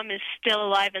 your mom is still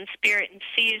alive in spirit and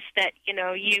sees that,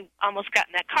 you almost got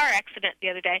in that car accident the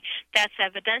other day, that's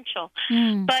evidential.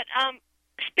 But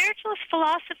spiritualist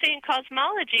philosophy and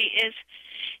cosmology is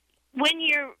when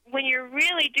you're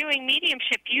really doing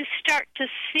mediumship, you start to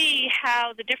see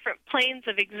how the different planes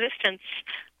of existence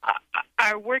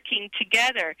are working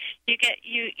together.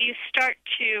 You start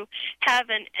to have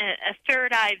a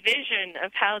third eye vision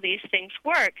of how these things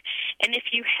work. And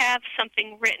if you have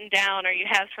something written down or you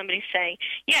have somebody saying,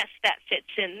 yes, that fits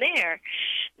in there,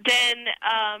 then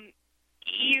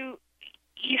you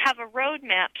have a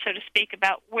roadmap, so to speak,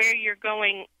 about where you're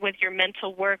going with your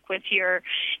mental work, with your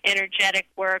energetic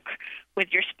work,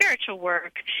 with your spiritual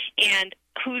work, and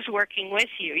who's working with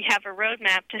you. You have a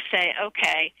roadmap to say,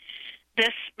 okay,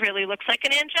 this really looks like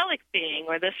an angelic being,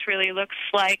 or this really looks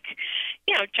like,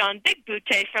 John Big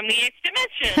Booty from the 8th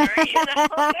dimension, or,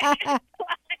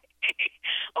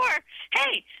 or,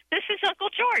 hey, this is Uncle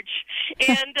George,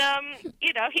 and,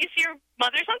 he's your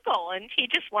mother's uncle, and he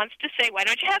just wants to say, why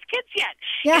don't you have kids yet?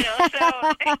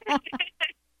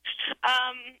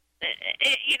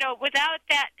 Without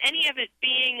that, any of it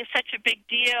being such a big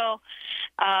deal,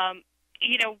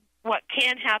 what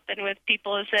can happen with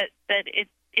people is that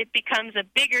it becomes a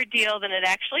bigger deal than it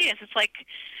actually is. It's like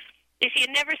if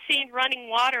you'd never seen running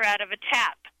water out of a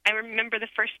tap. I remember the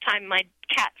first time my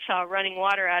cat saw running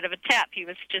water out of a tap. He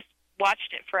was just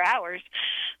watched it for hours.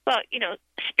 Well,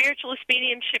 spiritualist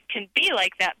mediumship can be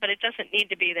like that, but it doesn't need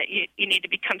to be that you need to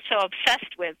become so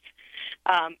obsessed with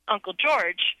Uncle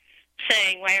George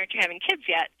saying, why aren't you having kids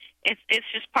yet? It's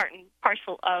just part and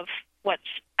parcel of what's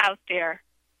out there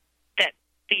that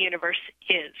the universe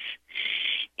is.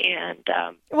 And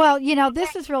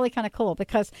this is really kind of cool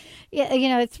because,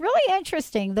 it's really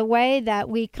interesting the way that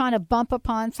we kind of bump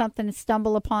upon something,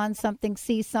 stumble upon something,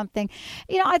 see something.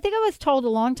 I think I was told a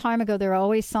long time ago there are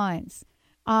always signs,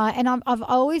 and I've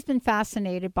always been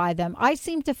fascinated by them. I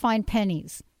seem to find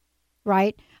pennies,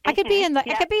 right? I could be in I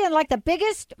could be in like the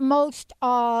biggest, most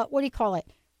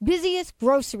busiest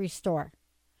grocery store,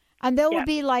 and there will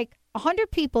be like 100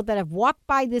 people that have walked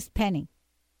by this penny.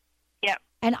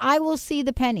 And I will see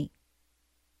the penny,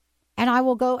 and I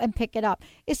will go and pick it up.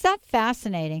 Is that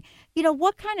fascinating?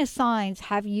 What kind of signs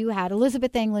have you had?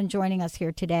 Elizabeth Anglin joining us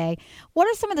here today. What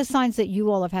are some of the signs that you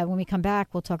all have had? When we come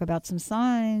back, we'll talk about some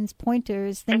signs,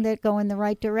 pointers, things that go in the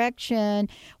right direction,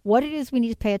 what it is we need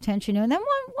to pay attention to. And then when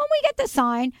we get the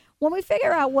sign, when we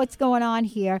figure out what's going on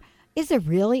here, is there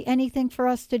really anything for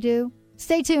us to do?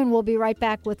 Stay tuned. We'll be right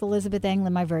back with Elizabeth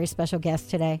Anglin, my very special guest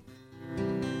today.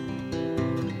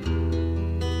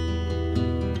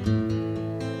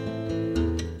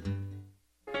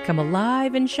 Come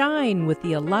alive and shine with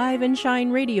the Alive and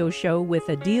Shine radio show with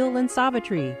Adil and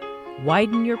Savitri.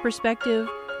 Widen your perspective,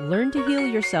 learn to heal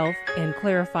yourself, and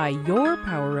clarify your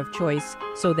power of choice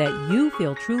so that you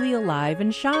feel truly alive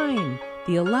and shine.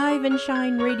 The Alive and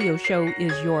Shine radio show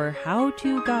is your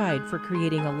how-to guide for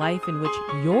creating a life in which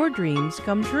your dreams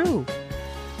come true.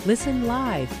 Listen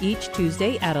live each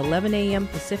Tuesday at 11 a.m.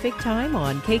 Pacific Time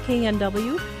on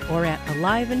KKNW or at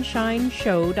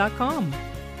aliveandshineshow.com.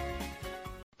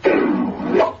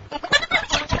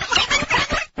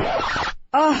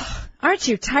 Oh, aren't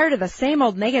you tired of the same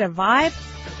old negative vibe?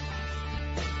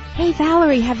 Hey,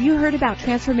 Valerie, have you heard about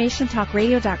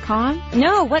TransformationTalkRadio.com?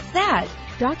 No, what's that?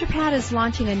 Dr. Pat is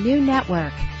launching a new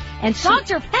network. And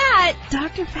Dr. Pat?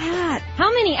 Dr. Pat.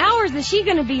 How many hours is she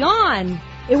going to be on?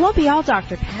 It won't be all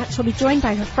Dr. Pat. She'll be joined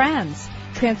by her friends,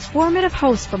 transformative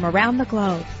hosts from around the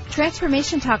globe.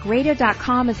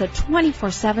 TransformationTalkRadio.com is a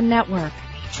 24/7 network.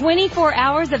 24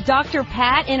 hours of Dr.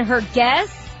 Pat and her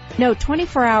guests? No,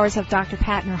 24 hours of Dr.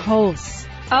 Pat and her hosts.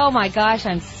 Oh my gosh,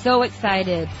 I'm so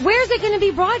excited. Where's it going to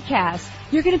be broadcast?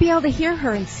 You're going to be able to hear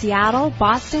her in Seattle,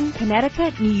 Boston,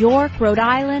 Connecticut, New York, Rhode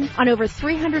Island, on over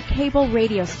 300 cable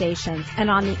radio stations, and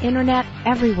on the internet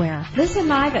everywhere. Listen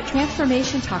live at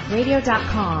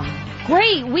TransformationTalkRadio.com.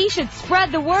 Great, we should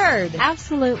spread the word.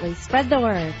 Absolutely, spread the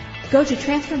word. Go to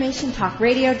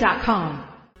TransformationTalkRadio.com.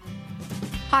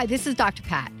 Hi, this is Dr.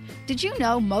 Pat. Did you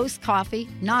know most coffee,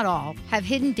 not all, have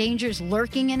hidden dangers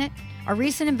lurking in it? A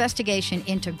recent investigation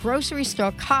into grocery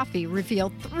store coffee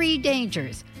revealed 3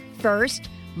 dangers. First,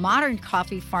 modern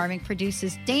coffee farming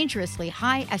produces dangerously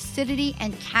high acidity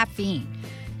and caffeine.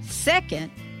 Second,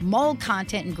 mold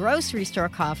content in grocery store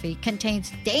coffee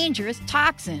contains dangerous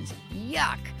toxins.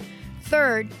 Yuck!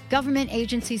 Third, government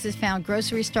agencies have found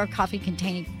grocery store coffee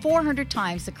containing 400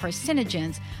 times the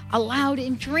carcinogens allowed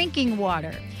in drinking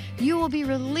water. You will be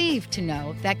relieved to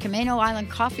know that Camino Island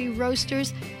Coffee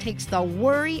Roasters takes the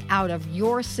worry out of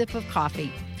your sip of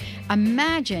coffee.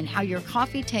 Imagine how your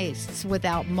coffee tastes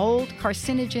without mold,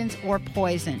 carcinogens, or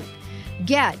poison.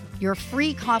 Get your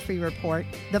free coffee report,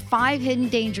 The 5 Hidden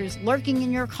Dangers Lurking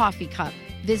in Your Coffee Cup.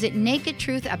 Visit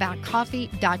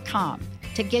nakedtruthaboutcoffee.com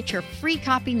to get your free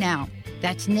copy now.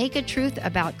 That's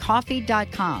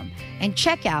nakedtruthaboutcoffee.com. And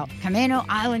check out Camino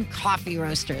Island Coffee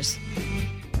Roasters.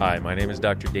 Hi, my name is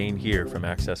Dr. Dane here from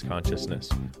Access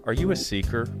Consciousness. Are you a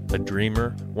seeker, a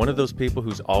dreamer, one of those people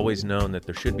who's always known that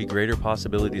there should be greater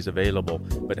possibilities available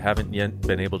but haven't yet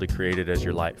been able to create it as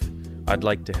your life? I'd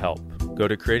like to help. Go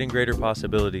to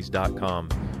creatinggreaterpossibilities.com,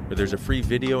 where there's a free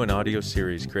video and audio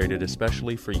series created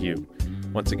especially for you.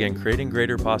 Once again,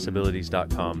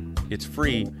 creatinggreaterpossibilities.com. It's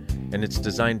free, and it's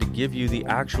designed to give you the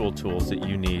actual tools that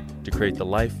you need to create the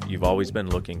life you've always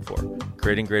been looking for.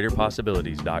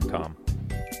 creatinggreaterpossibilities.com.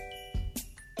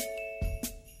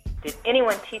 Did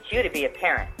anyone teach you to be a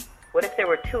parent? What if there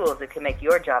were tools that could make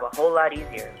your job a whole lot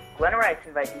easier? Glenna Rice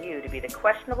invites you to be the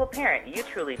questionable parent you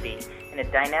truly be in a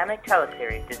dynamic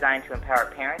teleseries designed to empower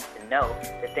parents to know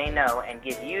that they know and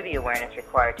give you the awareness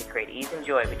required to create ease and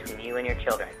joy between you and your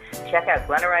children. Check out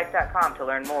glennarice.com to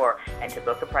learn more and to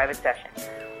book a private session.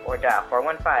 Or dial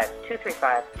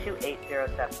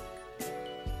 415-235-2807.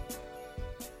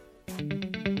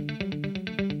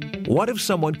 What if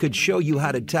someone could show you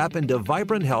how to tap into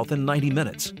vibrant health in 90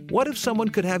 minutes? What if someone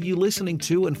could have you listening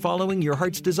to and following your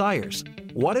heart's desires?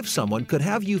 What if someone could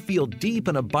have you feel deep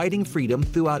and abiding freedom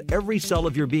throughout every cell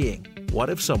of your being? What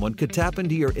if someone could tap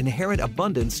into your inherent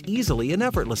abundance easily and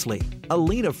effortlessly?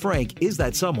 Alina Frank is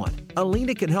that someone.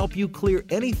 Alina can help you clear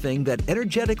anything that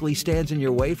energetically stands in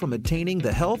your way from attaining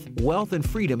the health, wealth, and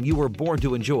freedom you were born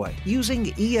to enjoy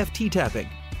using EFT tapping.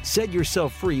 Set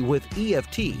yourself free with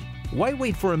EFT. Why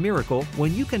wait for a miracle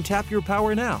when you can tap your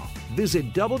power now?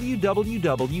 Visit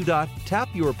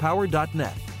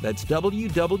www.tapyourpower.net. That's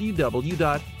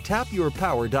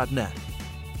www.tapyourpower.net.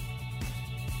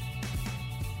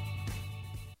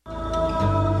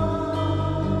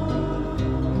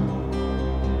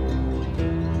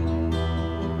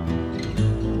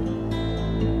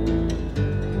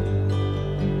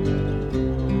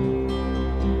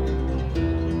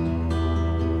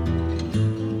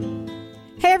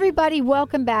 Everybody,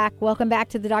 welcome back. Welcome back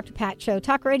to the Dr. Pat Show.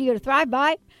 Talk radio to thrive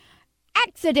by.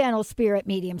 Accidental Spirit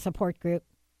Medium Support Group.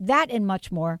 That and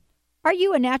much more. Are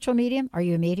you a natural medium? Are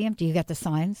you a medium? Do you get the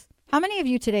signs? How many of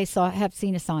you today have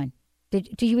seen a sign?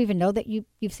 Do you even know that you've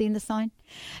seen the sign?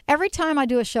 Every time I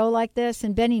do a show like this,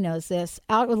 and Benny knows this,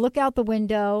 look out the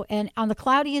window, and on the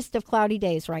cloudiest of cloudy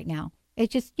days right now,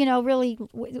 it's just, really,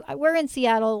 we're in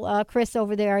Seattle. Chris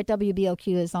over there at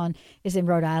WBOQ is in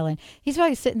Rhode Island. He's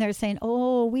probably sitting there saying,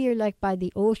 oh, we are like by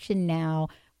the ocean now.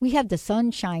 We have the sun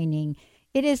shining.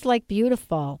 It is like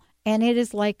beautiful, and it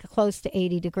is like close to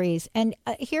 80 degrees. And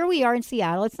here we are in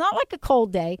Seattle. It's not like a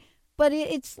cold day, but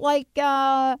it's like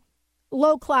low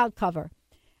cloud cover.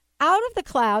 Out of the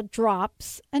cloud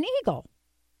drops an eagle,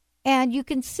 and you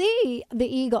can see the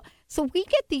eagle. So we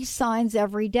get these signs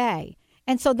every day.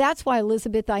 And so that's why,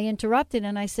 Elizabeth, I interrupted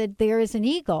and I said, there is an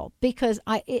eagle, because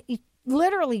it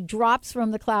literally drops from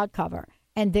the cloud cover,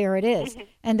 and there it is,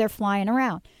 and they're flying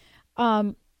around.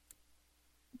 That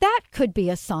could be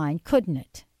a sign, couldn't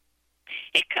it?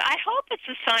 I hope it's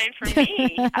a sign for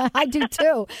me. I do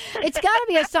too. It's got to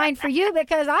be a sign for you,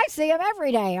 because I see them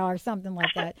every day or something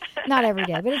like that. Not every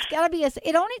day, but it's got to be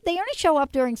they only show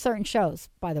up during certain shows,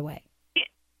 by the way.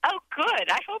 Oh,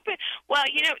 good. I hope it. Well,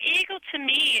 eagle to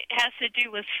me has to do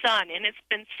with sun, and it's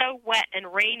been so wet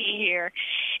and rainy here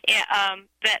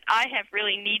that I have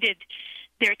really needed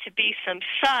there to be some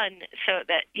sun so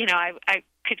that I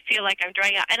could feel like I'm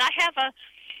drying out. And I have I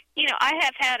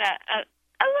have had a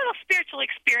little spiritual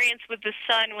experience with the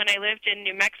sun when I lived in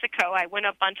New Mexico. I went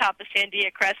up on top of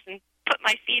Sandia Crest and put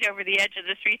my feet over the edge of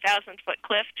the 3,000-foot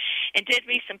cliff and did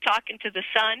me some talking to the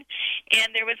sun,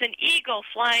 and there was an eagle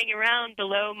flying around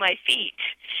below my feet.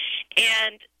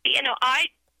 And,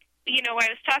 I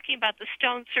was talking about the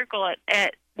stone circle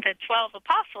at the 12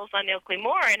 apostles on Ilkley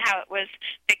Moor and how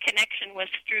the connection was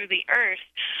through the earth.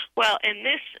 Well, in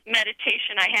this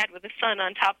meditation I had with the sun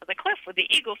on top of the cliff with the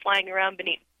eagle flying around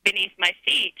beneath my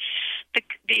feet,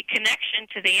 the connection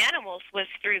to the animals was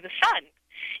through the sun.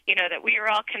 That we are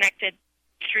all connected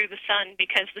through the sun,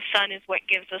 because the sun is what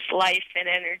gives us life and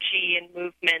energy and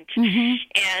movement. Mm-hmm.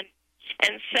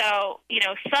 And so,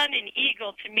 sun and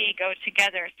eagle to me go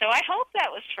together. So I hope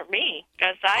that was for me,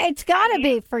 because it's got to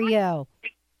be for you.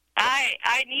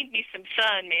 I need me some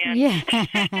sun, man.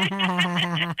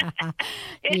 Yeah.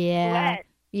 Yeah. Wet.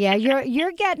 Yeah,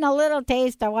 you're getting a little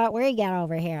taste of what we get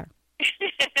over here.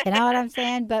 You know what I'm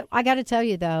saying? But I got to tell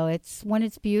you, though, it's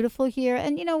beautiful here.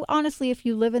 And, honestly, if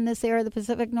you live in this area of the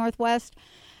Pacific Northwest,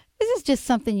 this is just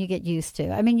something you get used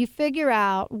to. I mean, you figure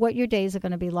out what your days are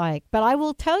going to be like. But I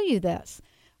will tell you this.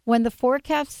 When the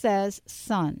forecast says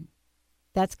sun,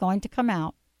 that's going to come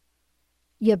out,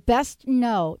 you best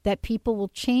know that people will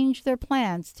change their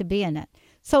plans to be in it.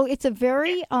 So it's a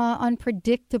very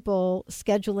unpredictable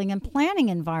scheduling and planning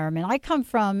environment. I come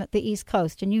from the East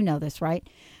Coast, and you know this, right?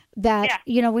 That,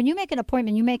 when you make an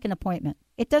appointment, you make an appointment.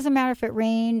 It doesn't matter if it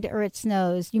rained or it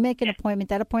snows. You make an appointment.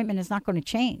 That appointment is not going to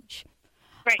change.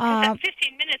 Right, because in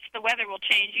 15 minutes, the weather will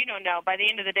change. You don't know. By the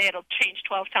end of the day, it'll change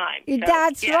 12 times. So,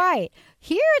 that's right.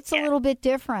 Here, it's a little bit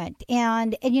different.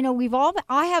 And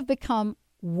I have become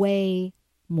way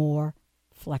more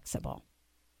flexible.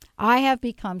 I have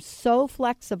become so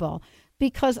flexible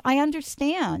because I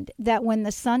understand that when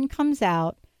the sun comes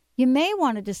out, you may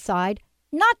want to decide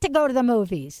not to go to the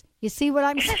movies. You see what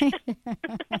I'm saying?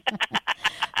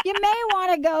 You may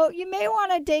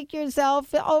want to take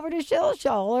yourself over to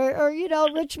Shilshole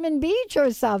or Richmond Beach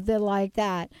or something like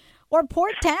that. Or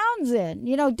Port Townsend.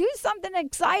 Do something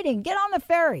exciting. Get on the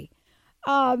ferry.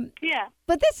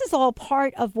 But this is all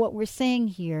part of what we're saying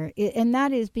here, and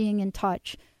that is being in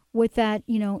touch with that,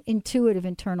 intuitive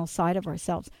internal side of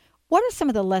ourselves. What are some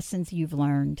of the lessons you've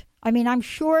learned? I mean, I'm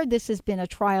sure this has been a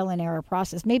trial and error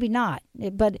process. Maybe not,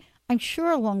 but I'm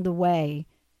sure along the way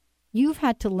you've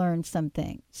had to learn some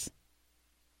things.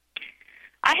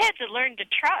 I had to learn to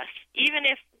trust, even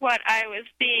if what I was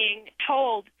being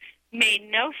told made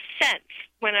no sense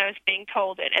when I was being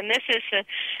told it. And this is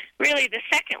really the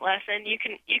second lesson. You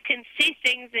can see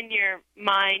things in your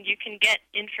mind. You can get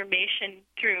information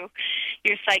through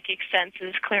your psychic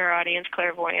senses, clairaudience,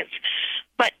 clairvoyance.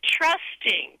 But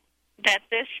trusting that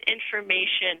this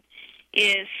information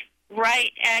is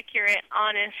right, accurate,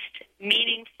 honest,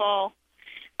 meaningful,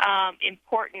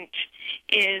 important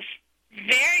is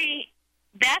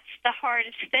that's the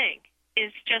hardest thing.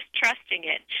 Is just trusting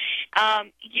it.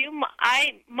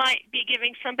 I might be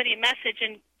giving somebody a message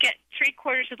and get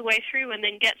 3/4 of the way through, and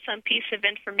then get some piece of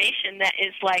information that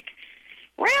is like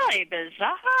really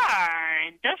bizarre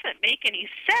and doesn't make any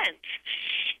sense.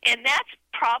 And that's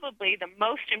probably the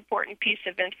most important piece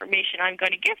of information I'm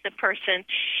going to give the person.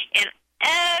 And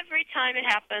every time it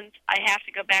happens, I have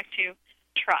to go back to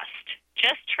trust.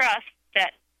 Just trust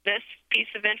that this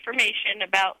piece of information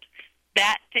about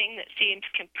that thing that seems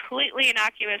completely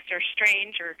innocuous or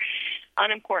strange or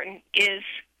unimportant is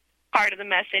part of the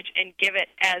message, and give it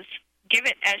as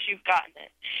you've gotten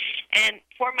it. And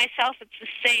for myself, it's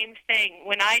the same thing.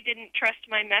 When I didn't trust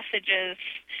my messages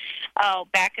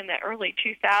back in the early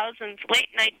 2000s,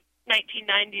 late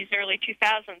 1990s, early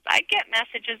 2000s, I'd get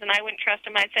messages and I wouldn't trust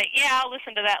them. I'd say, yeah, I'll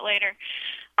listen to that later.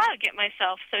 I would get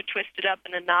myself so twisted up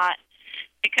in a knot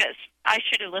because I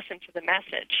should have listened to the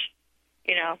message.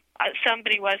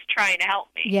 Somebody was trying to help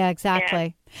me. Yeah,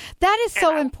 exactly. That is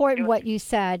so important what you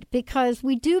said, because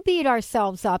we do beat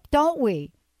ourselves up, don't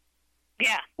we?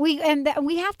 Yeah. We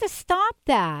have to stop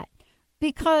that,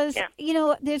 because,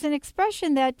 there's an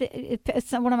expression that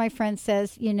one of my friends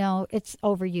says, it's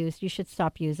overused. You should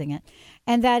stop using it.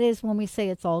 And that is when we say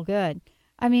it's all good.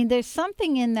 I mean, there's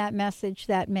something in that message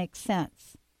that makes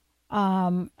sense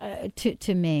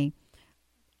to me.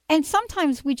 And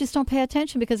sometimes we just don't pay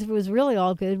attention, because if it was really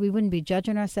all good, we wouldn't be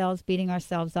judging ourselves, beating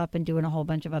ourselves up, and doing a whole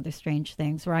bunch of other strange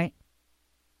things, right?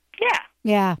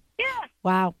 Yeah.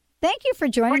 Wow. Thank you for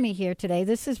joining me here today.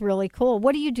 This is really cool.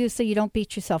 What do you do so you don't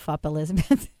beat yourself up,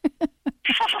 Elizabeth?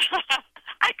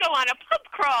 I go on a pub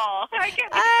crawl.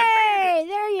 Hey,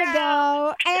 there you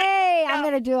go. Hey, I'm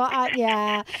going to do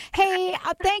yeah. Hey,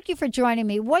 thank you for joining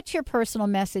me. What's your personal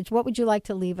message? What would you like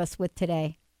to leave us with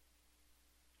today?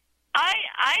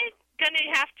 I'm going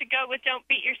to have to go with don't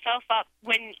beat yourself up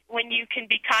when you can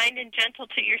be kind and gentle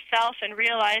to yourself and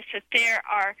realize that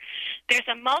there's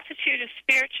a multitude of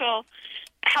spiritual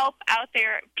help out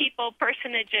there, people,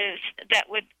 personages that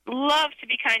would love to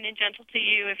be kind and gentle to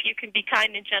you. If you can be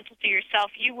kind and gentle to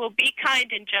yourself, you will be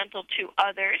kind and gentle to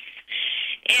others,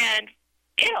 and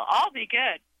it'll all be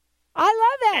good. I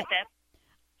love it.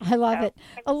 I love it.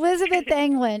 Elizabeth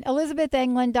Anglin,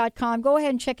 ElizabethAnglin.com. Go ahead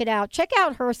and check it out. Check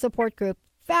out her support group.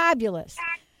 Fabulous.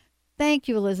 Thank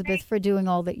you, Elizabeth, for doing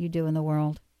all that you do in the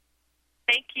world.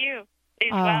 Thank you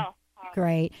as well.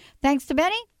 Great. Thanks to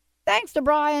Benny. Thanks to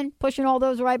Brian, pushing all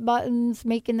those right buttons,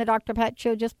 making the Dr. Pat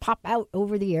Show just pop out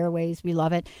over the airways. We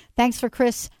love it. Thanks for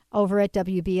Chris over at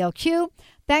WBLQ.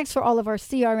 Thanks for all of our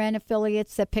CRN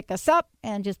affiliates that pick us up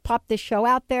and just pop this show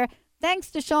out there.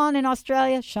 Thanks to Sean in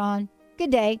Australia. Sean,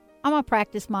 good day. I'm going to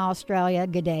practice my Australia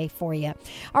good day for you.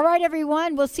 All right,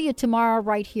 everyone. We'll see you tomorrow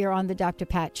right here on the Dr.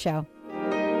 Pat Show.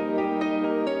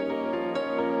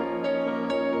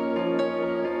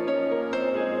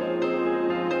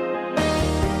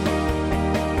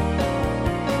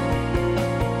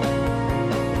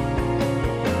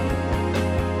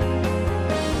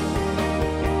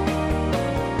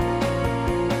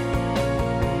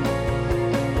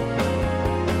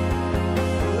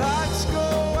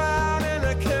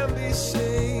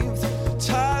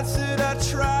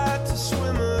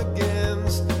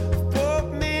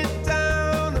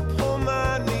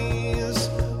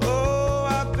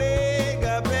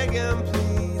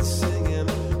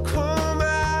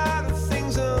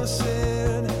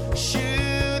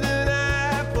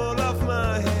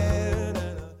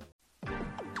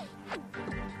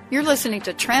 You're listening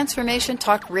to Transformation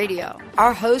Talk Radio.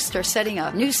 Our hosts are setting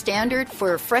a new standard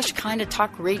for a fresh kind of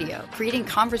talk radio, creating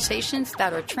conversations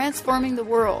that are transforming the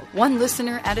world, one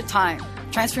listener at a time.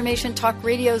 Transformation Talk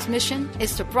Radio's mission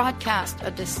is to broadcast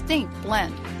a distinct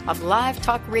blend of live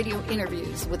talk radio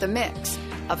interviews with a mix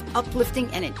of uplifting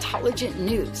and intelligent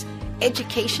news,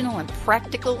 educational and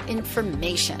practical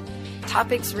information.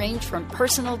 Topics range from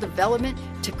personal development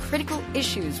to critical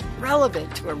issues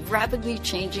relevant to a rapidly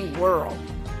changing world.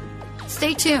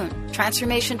 Stay tuned.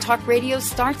 Transformation Talk Radio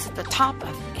starts at the top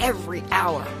of every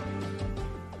hour.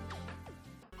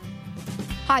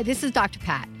 Hi, this is Dr.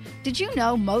 Pat. Did you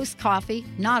know most coffee,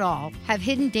 not all, have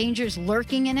hidden dangers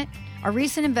lurking in it? A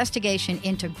recent investigation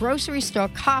into grocery store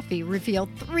coffee revealed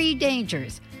 3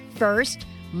 dangers. First,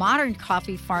 modern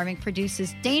coffee farming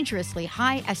produces dangerously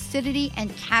high acidity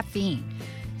and caffeine.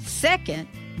 Second,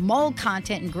 mold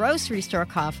content in grocery store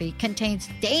coffee contains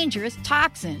dangerous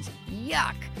toxins.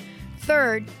 Yuck.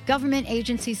 Third, government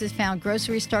agencies have found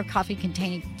grocery store coffee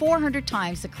containing 400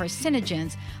 times the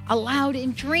carcinogens allowed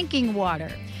in drinking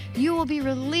water. You will be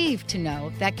relieved to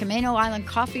know that Camino Island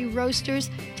Coffee Roasters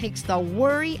takes the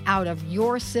worry out of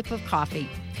your sip of coffee.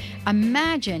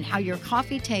 Imagine how your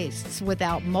coffee tastes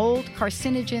without mold,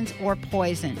 carcinogens, or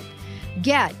poison.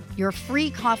 Get your free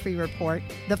coffee report,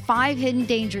 The 5 Hidden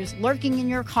Dangers Lurking in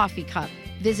Your Coffee Cup.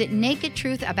 Visit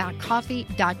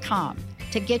nakedtruthaboutcoffee.com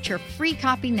to get your free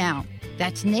copy now.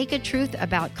 That's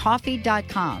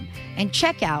nakedtruthaboutcoffee.com. And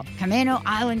check out Camino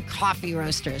Island Coffee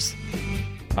Roasters.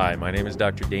 Hi, my name is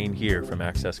Dr. Dane here from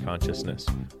Access Consciousness.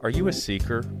 Are you a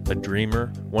seeker, a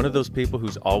dreamer, one of those people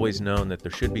who's always known that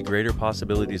there should be greater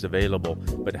possibilities available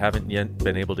but haven't yet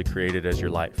been able to create it as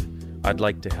your life? I'd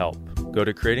like to help. Go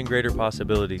to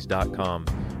creatinggreaterpossibilities.com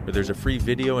where there's a free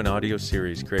video and audio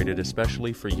series created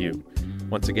especially for you.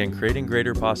 Once again,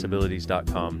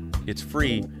 creatinggreaterpossibilities.com. It's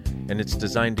free and it's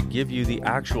designed to give you the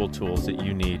actual tools that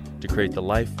you need to create the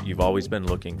life you've always been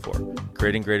looking for.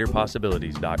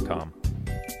 creatinggreaterpossibilities.com.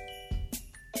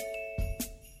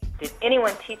 Did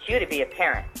anyone teach you to be a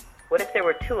parent? What if there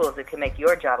were tools that could make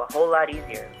your job a whole lot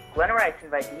easier? Glenn Rice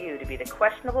invites you to be the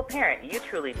questionable parent you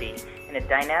truly be in a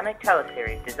dynamic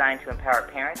teleseries designed to empower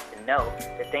parents to know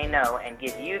that they know and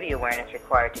give you the awareness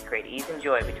required to create ease and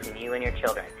joy between you and your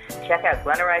children. Check out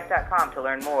glennarice.com to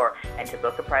learn more and to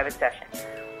book a private session.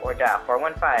 Or dial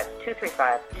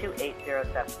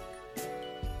 415-235-2807.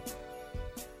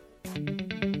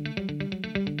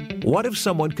 What if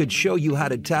someone could show you how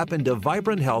to tap into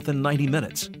vibrant health in 90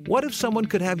 minutes? What if someone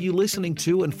could have you listening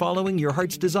to and following your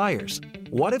heart's desires?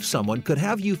 What if someone could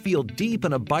have you feel deep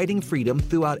and abiding freedom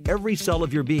throughout every cell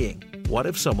of your being? What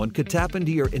if someone could tap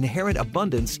into your inherent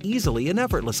abundance easily and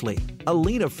effortlessly?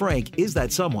 Alina Frank is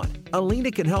that someone. Alina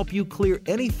can help you clear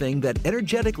anything that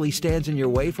energetically stands in your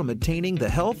way from attaining the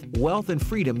health, wealth, and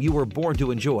freedom you were born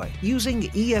to enjoy using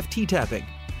EFT tapping.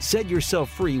 Set yourself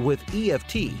free with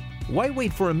EFT. Why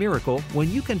wait for a miracle when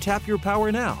you can tap your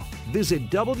power now? Visit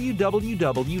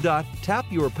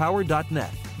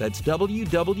www.tapyourpower.net. That's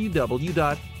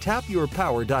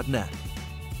www.tapyourpower.net.